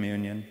spiritual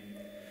communion.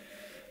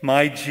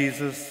 My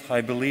Jesus,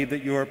 I believe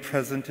that you are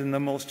present in the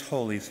most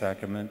holy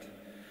sacrament.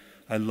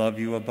 I love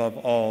you above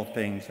all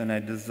things, and I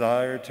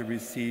desire to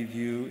receive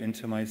you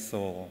into my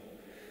soul.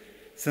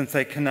 Since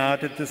I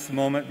cannot at this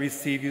moment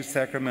receive you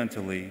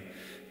sacramentally,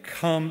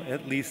 come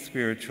at least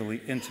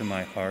spiritually into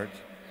my heart.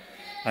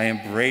 I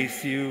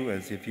embrace you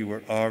as if you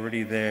were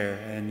already there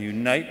and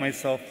unite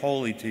myself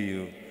wholly to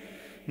you.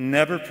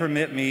 Never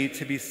permit me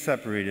to be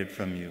separated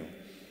from you.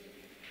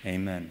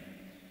 Amen.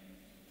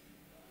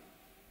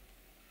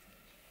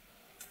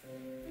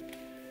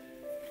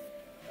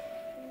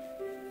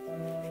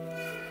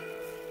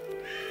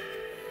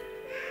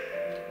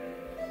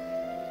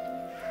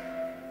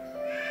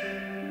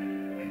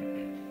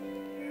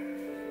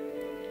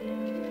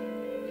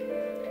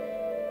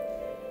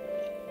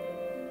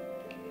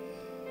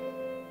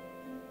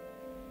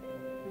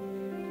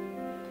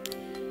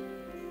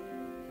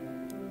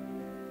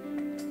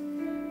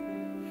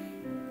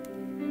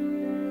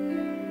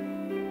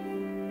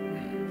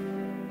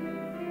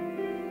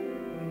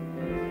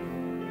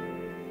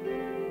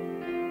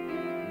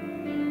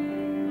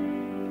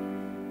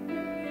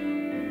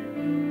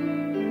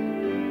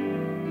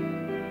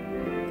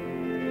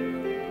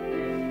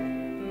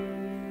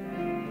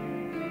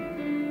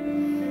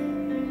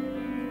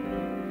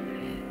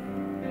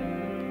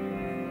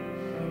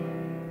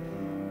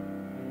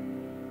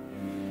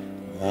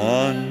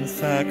 One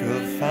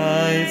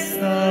sacrifice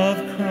of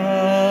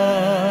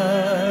Christ,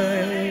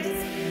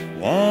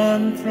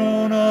 one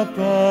throne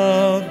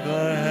above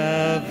the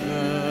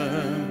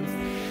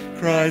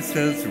Christ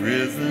has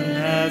risen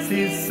as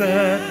he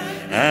said,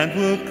 and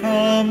will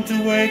come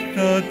to wake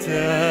the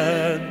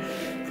dead.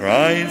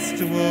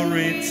 Christ will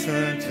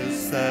return to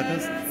set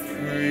us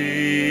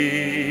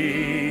free.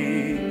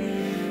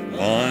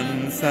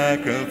 One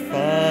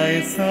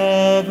sacrifice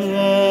of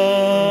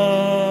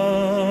love,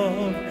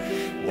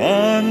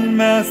 one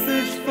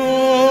message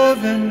for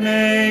the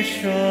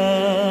nations.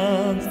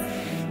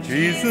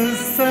 Jesus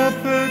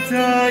suffered,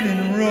 died,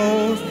 and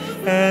rose,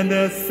 and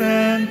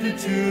ascended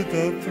to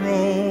the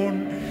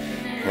throne.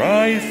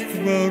 Christ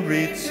will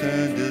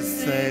return to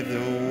save the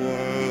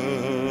world.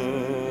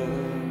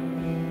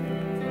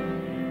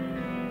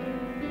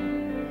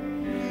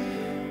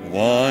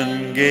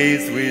 One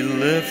gaze we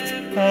lift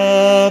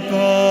above,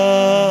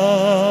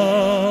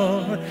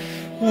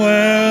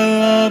 where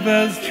love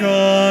has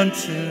drawn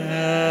to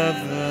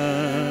heaven.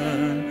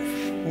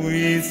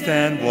 We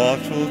stand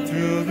watchful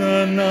through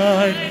the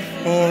night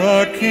for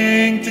our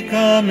King to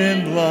come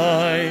in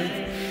light,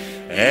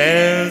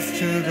 heirs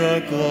to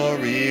the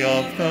glory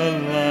of the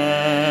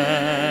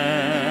Lamb.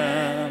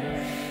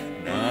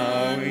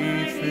 Now we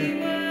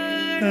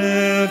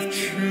live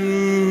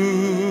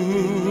truth.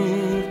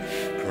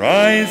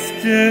 Christ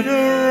did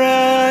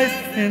arise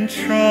in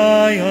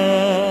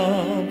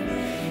triumph.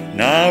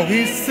 Now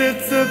he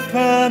sits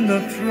upon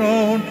the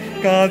throne.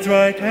 God's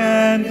right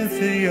hand is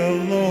he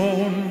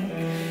alone.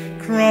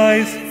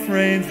 Christ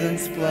reigns in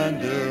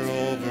splendor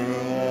over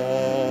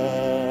all.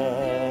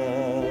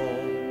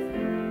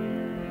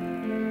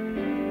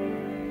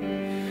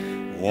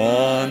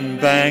 One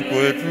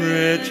banquet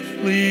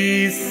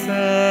richly set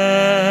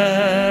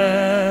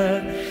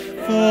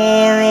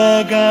for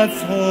all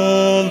God's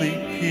holy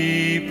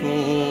people.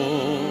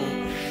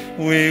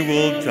 We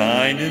will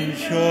dine in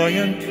joy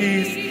and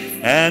peace,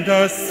 and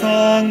our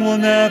song will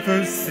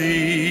never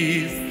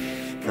cease,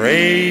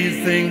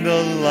 praising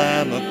the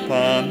Lamb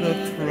upon the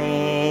throne.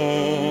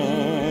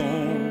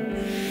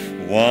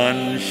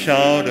 One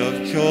shout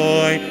of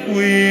joy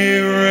we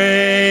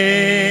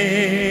raise,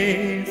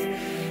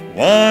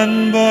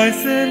 one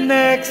voice in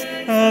exaltation,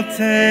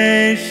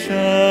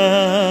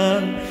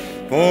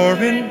 for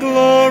in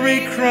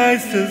glory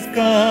Christ is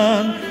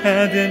gone,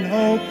 and in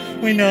hope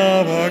we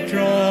now are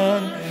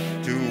drawn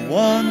to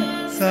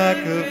one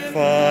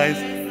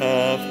sacrifice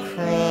of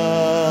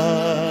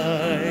Christ,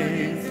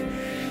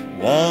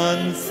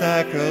 one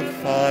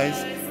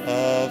sacrifice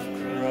of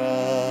Christ.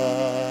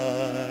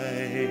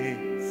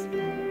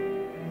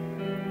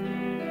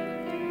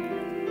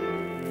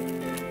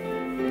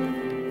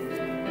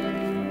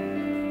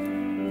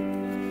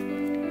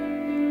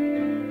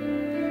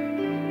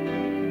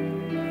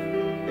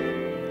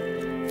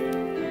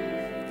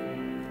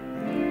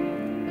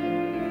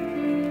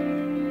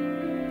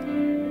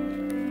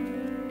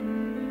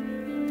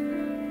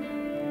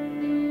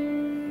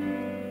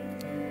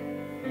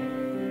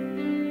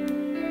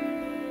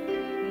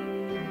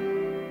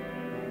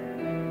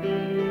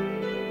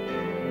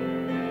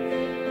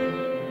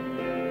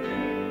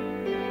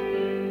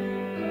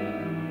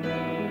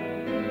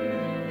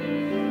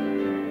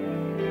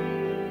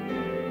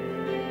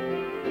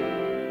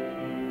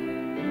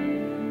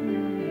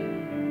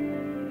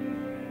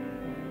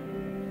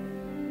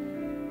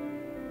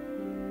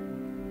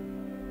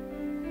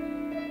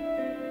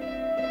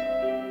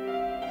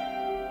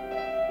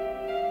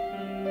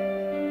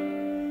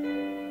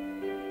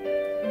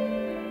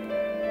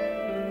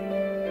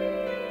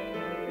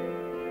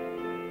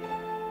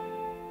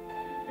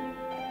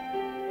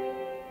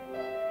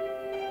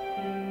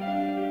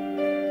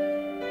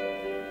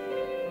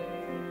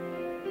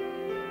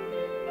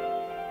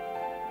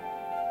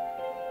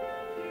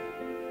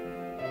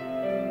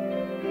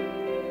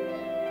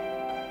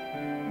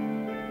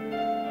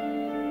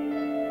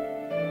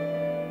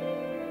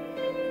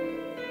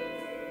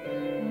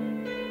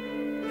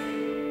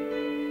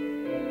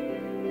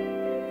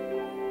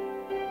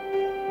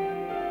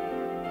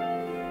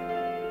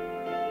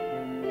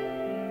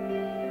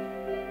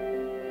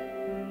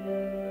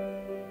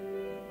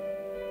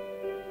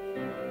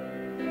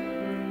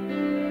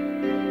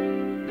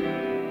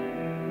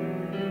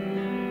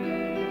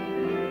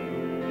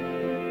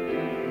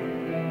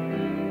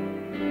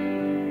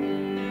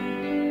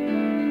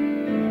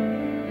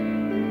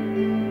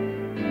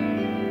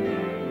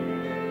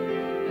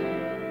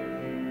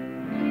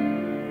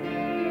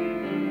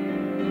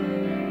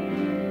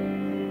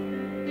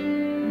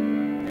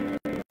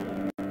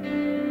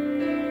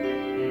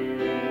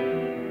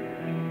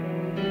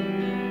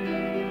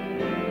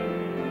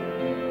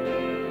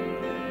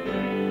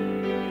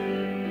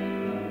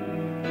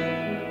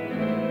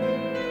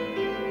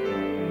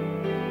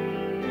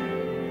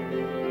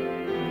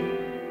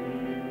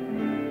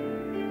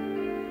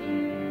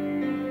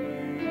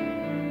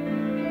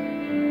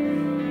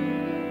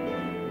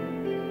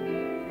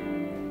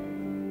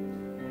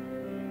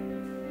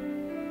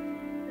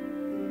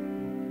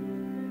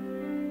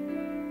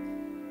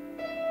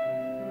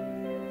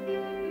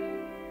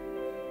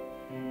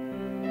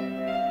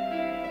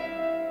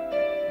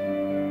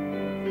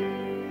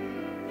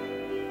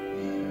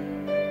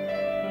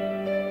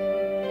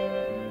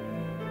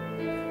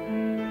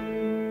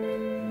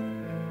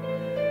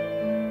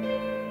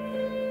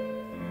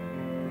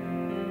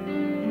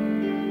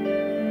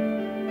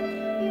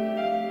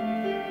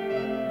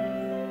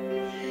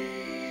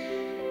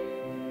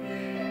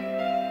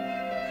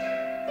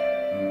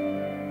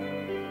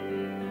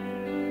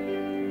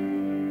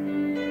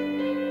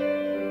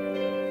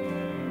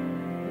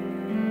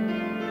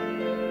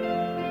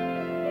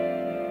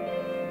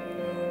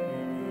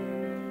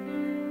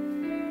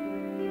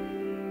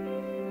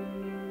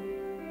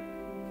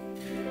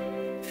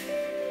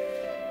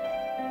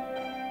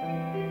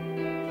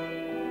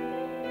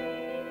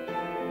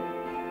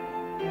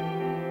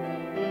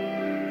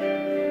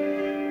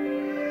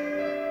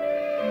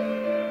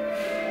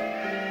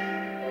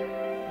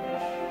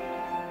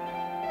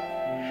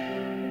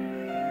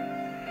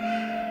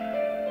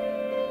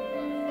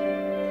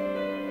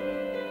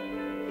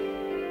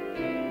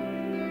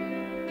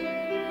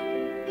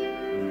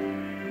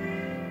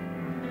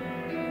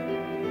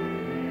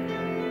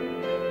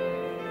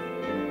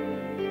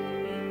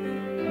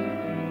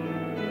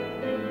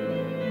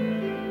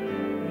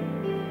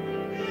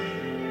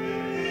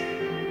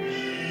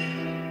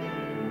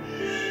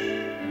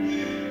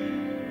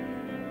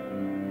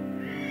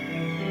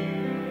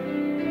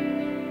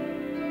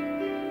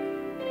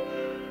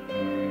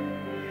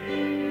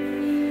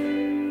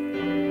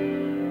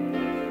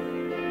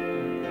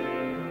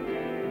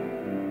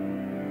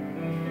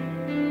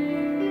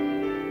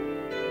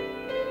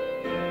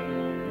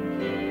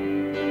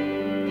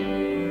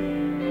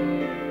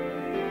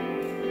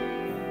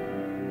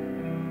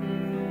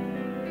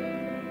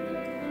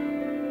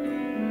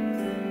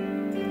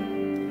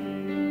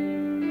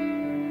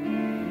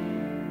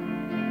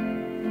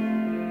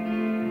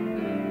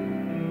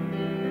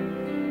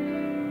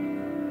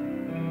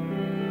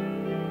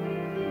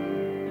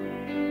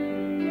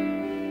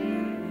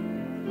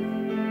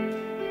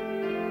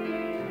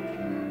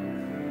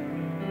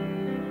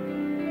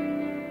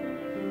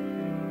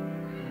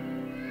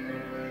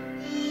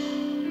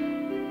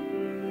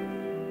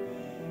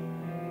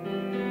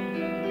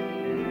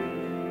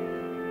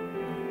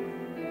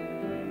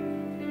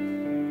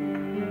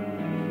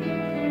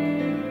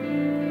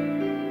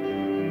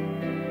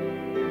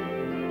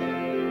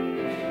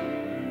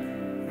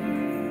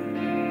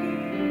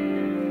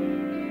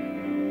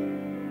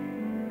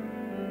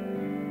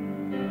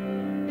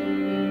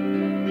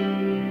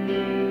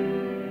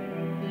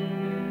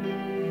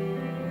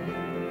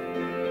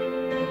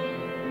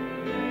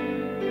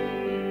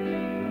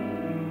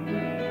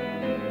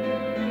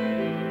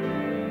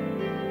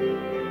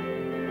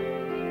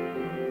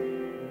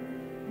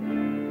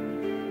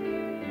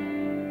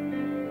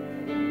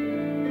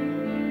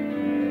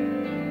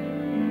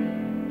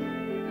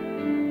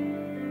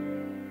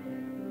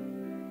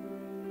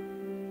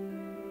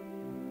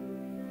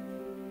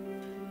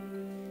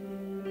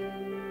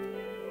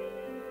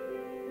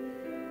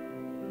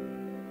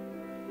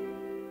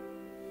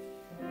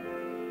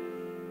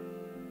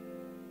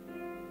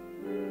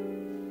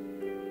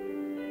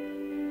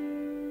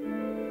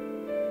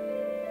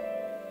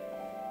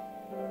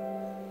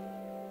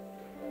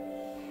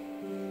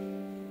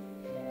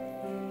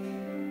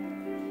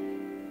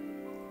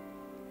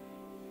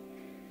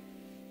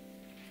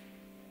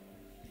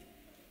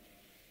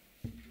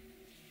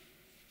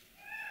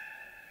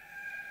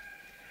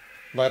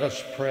 Let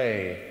us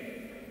pray.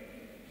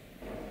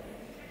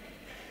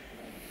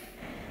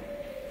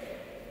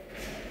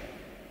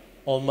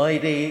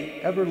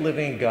 Almighty,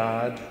 ever-living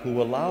God,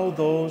 who allow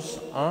those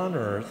on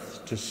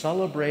earth to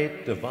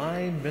celebrate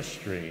divine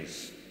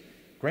mysteries,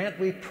 grant,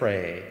 we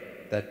pray,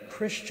 that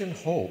Christian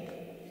hope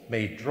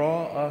may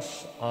draw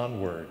us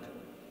onward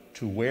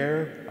to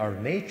where our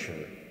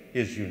nature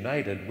is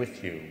united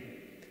with you.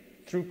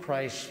 Through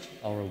Christ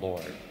our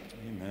Lord.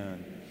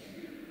 Amen.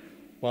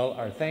 Well,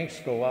 our thanks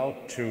go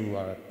out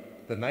to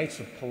the Knights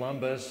of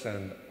Columbus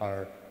and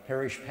our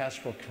Parish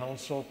Pastoral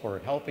Council for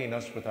helping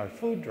us with our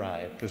food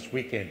drive this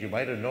weekend. You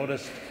might have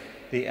noticed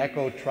the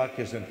Echo truck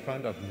is in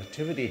front of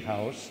Nativity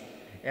House,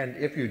 and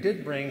if you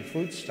did bring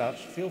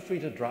foodstuffs, feel free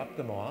to drop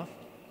them off.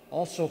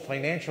 Also,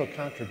 financial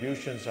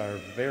contributions are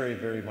very,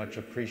 very much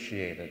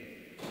appreciated.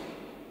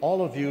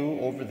 All of you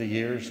over the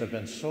years have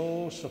been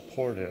so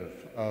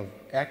supportive of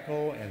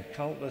Echo and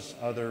countless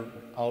other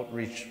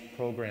outreach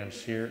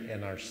programs here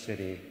in our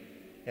city,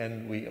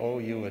 and we owe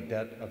you a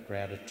debt of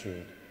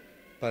gratitude.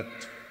 But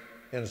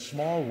in a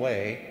small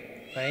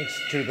way, thanks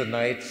to the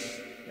Knights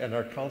and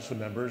our council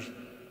members,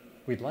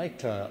 we'd like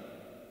to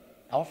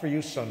offer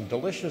you some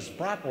delicious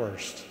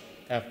bratwurst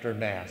after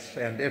Mass.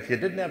 And if you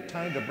didn't have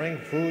time to bring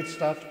food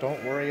stuff,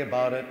 don't worry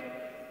about it.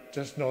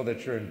 Just know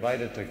that you're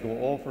invited to go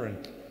over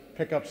and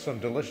pick up some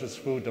delicious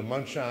food to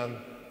munch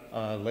on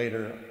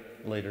later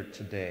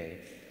today.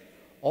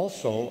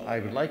 Also, I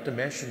would like to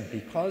mention,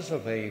 because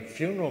of a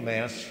funeral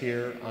Mass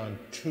here on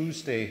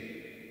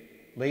Tuesday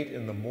late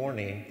in the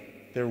morning,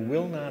 there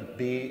will not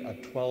be a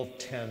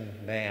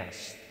 12:10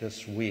 Mass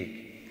this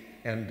week.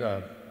 And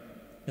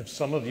if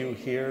some of you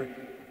here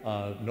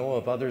know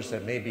of others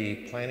that may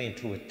be planning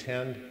to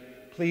attend,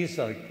 please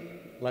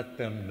let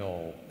them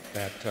know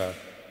that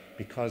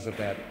because of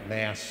that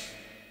Mass,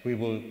 we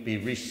will be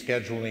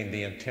rescheduling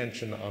the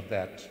intention of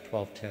that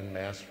 12:10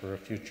 Mass for a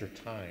future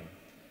time.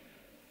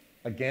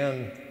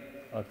 Again,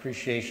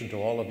 appreciation to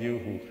all of you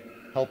who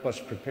help us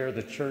prepare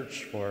the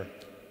church for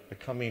the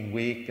coming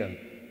week, and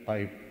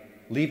by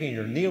leaving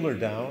your kneeler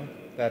down,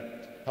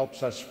 that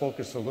helps us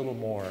focus a little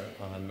more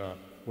on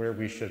where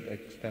we should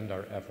expend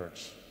our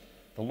efforts.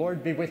 The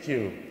Lord be with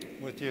you.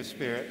 With your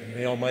spirit. And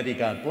may Almighty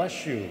God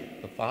bless you,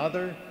 the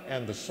Father,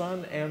 and the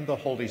Son, and the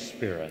Holy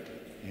Spirit.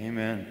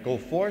 Amen. Go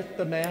forth,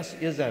 the Mass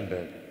is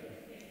ended.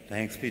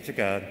 Thanks be to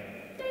God.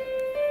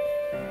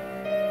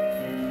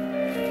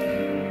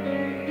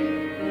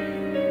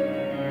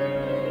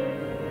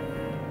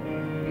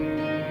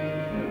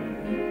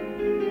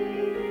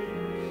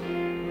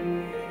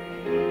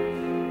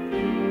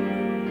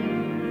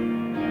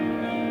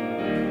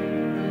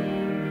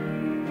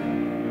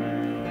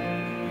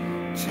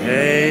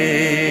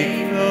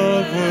 Take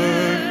the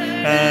word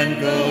and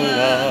go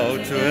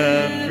out to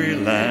every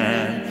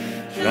land.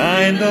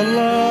 Shine the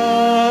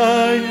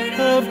light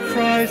of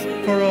Christ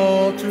for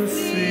all to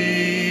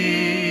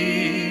see.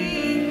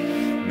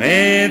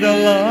 May the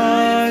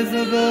lives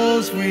of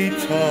those we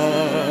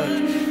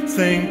touch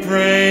sing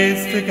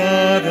praise to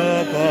God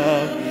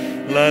above.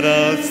 Let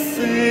us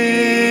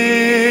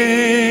sing,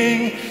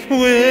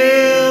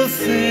 we'll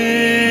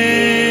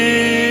sing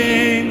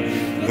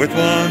with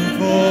one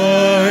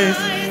voice.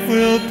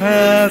 We'll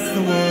pass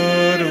the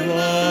word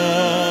along.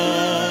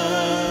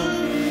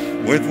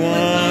 With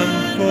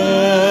one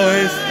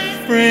voice,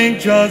 bring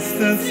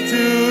justice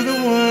to the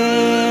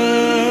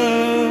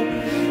world.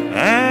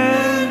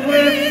 And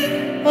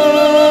with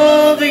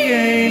all the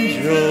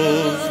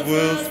angels,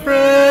 we'll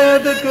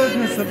spread the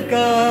goodness of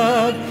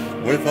God.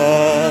 With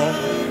all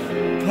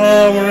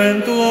power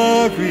and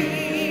glory,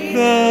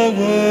 the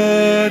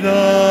word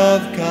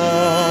of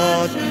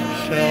God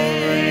shall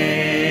reign.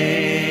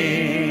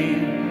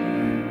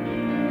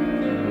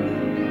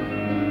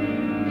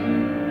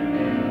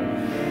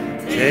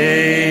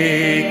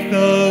 Take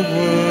the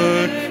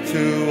word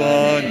to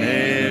our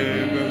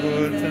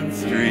neighborhoods and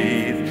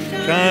streets.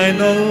 Shine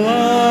the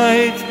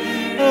light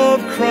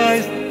of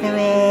Christ for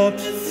all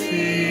to see.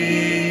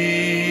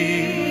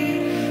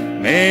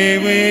 May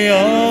we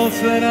all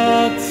set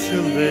out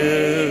to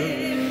live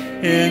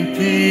in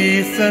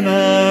peace and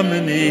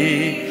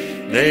harmony.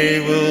 They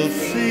will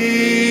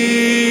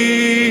see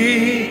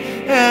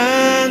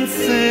and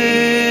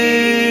sing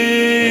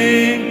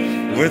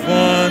with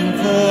one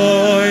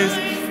voice.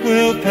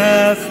 We'll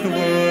pass the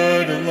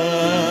word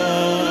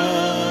along.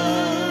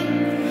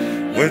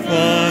 With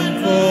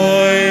one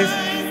voice,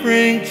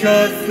 bring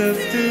justice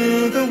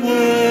to the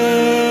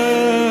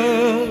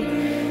world.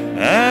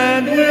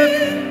 And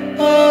with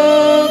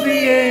all the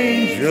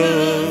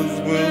angels,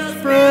 we'll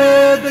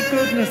spread the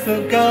goodness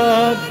of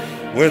God.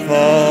 With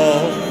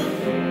all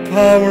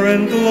power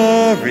and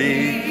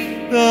glory,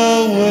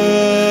 the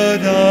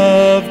word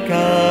of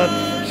God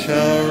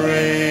shall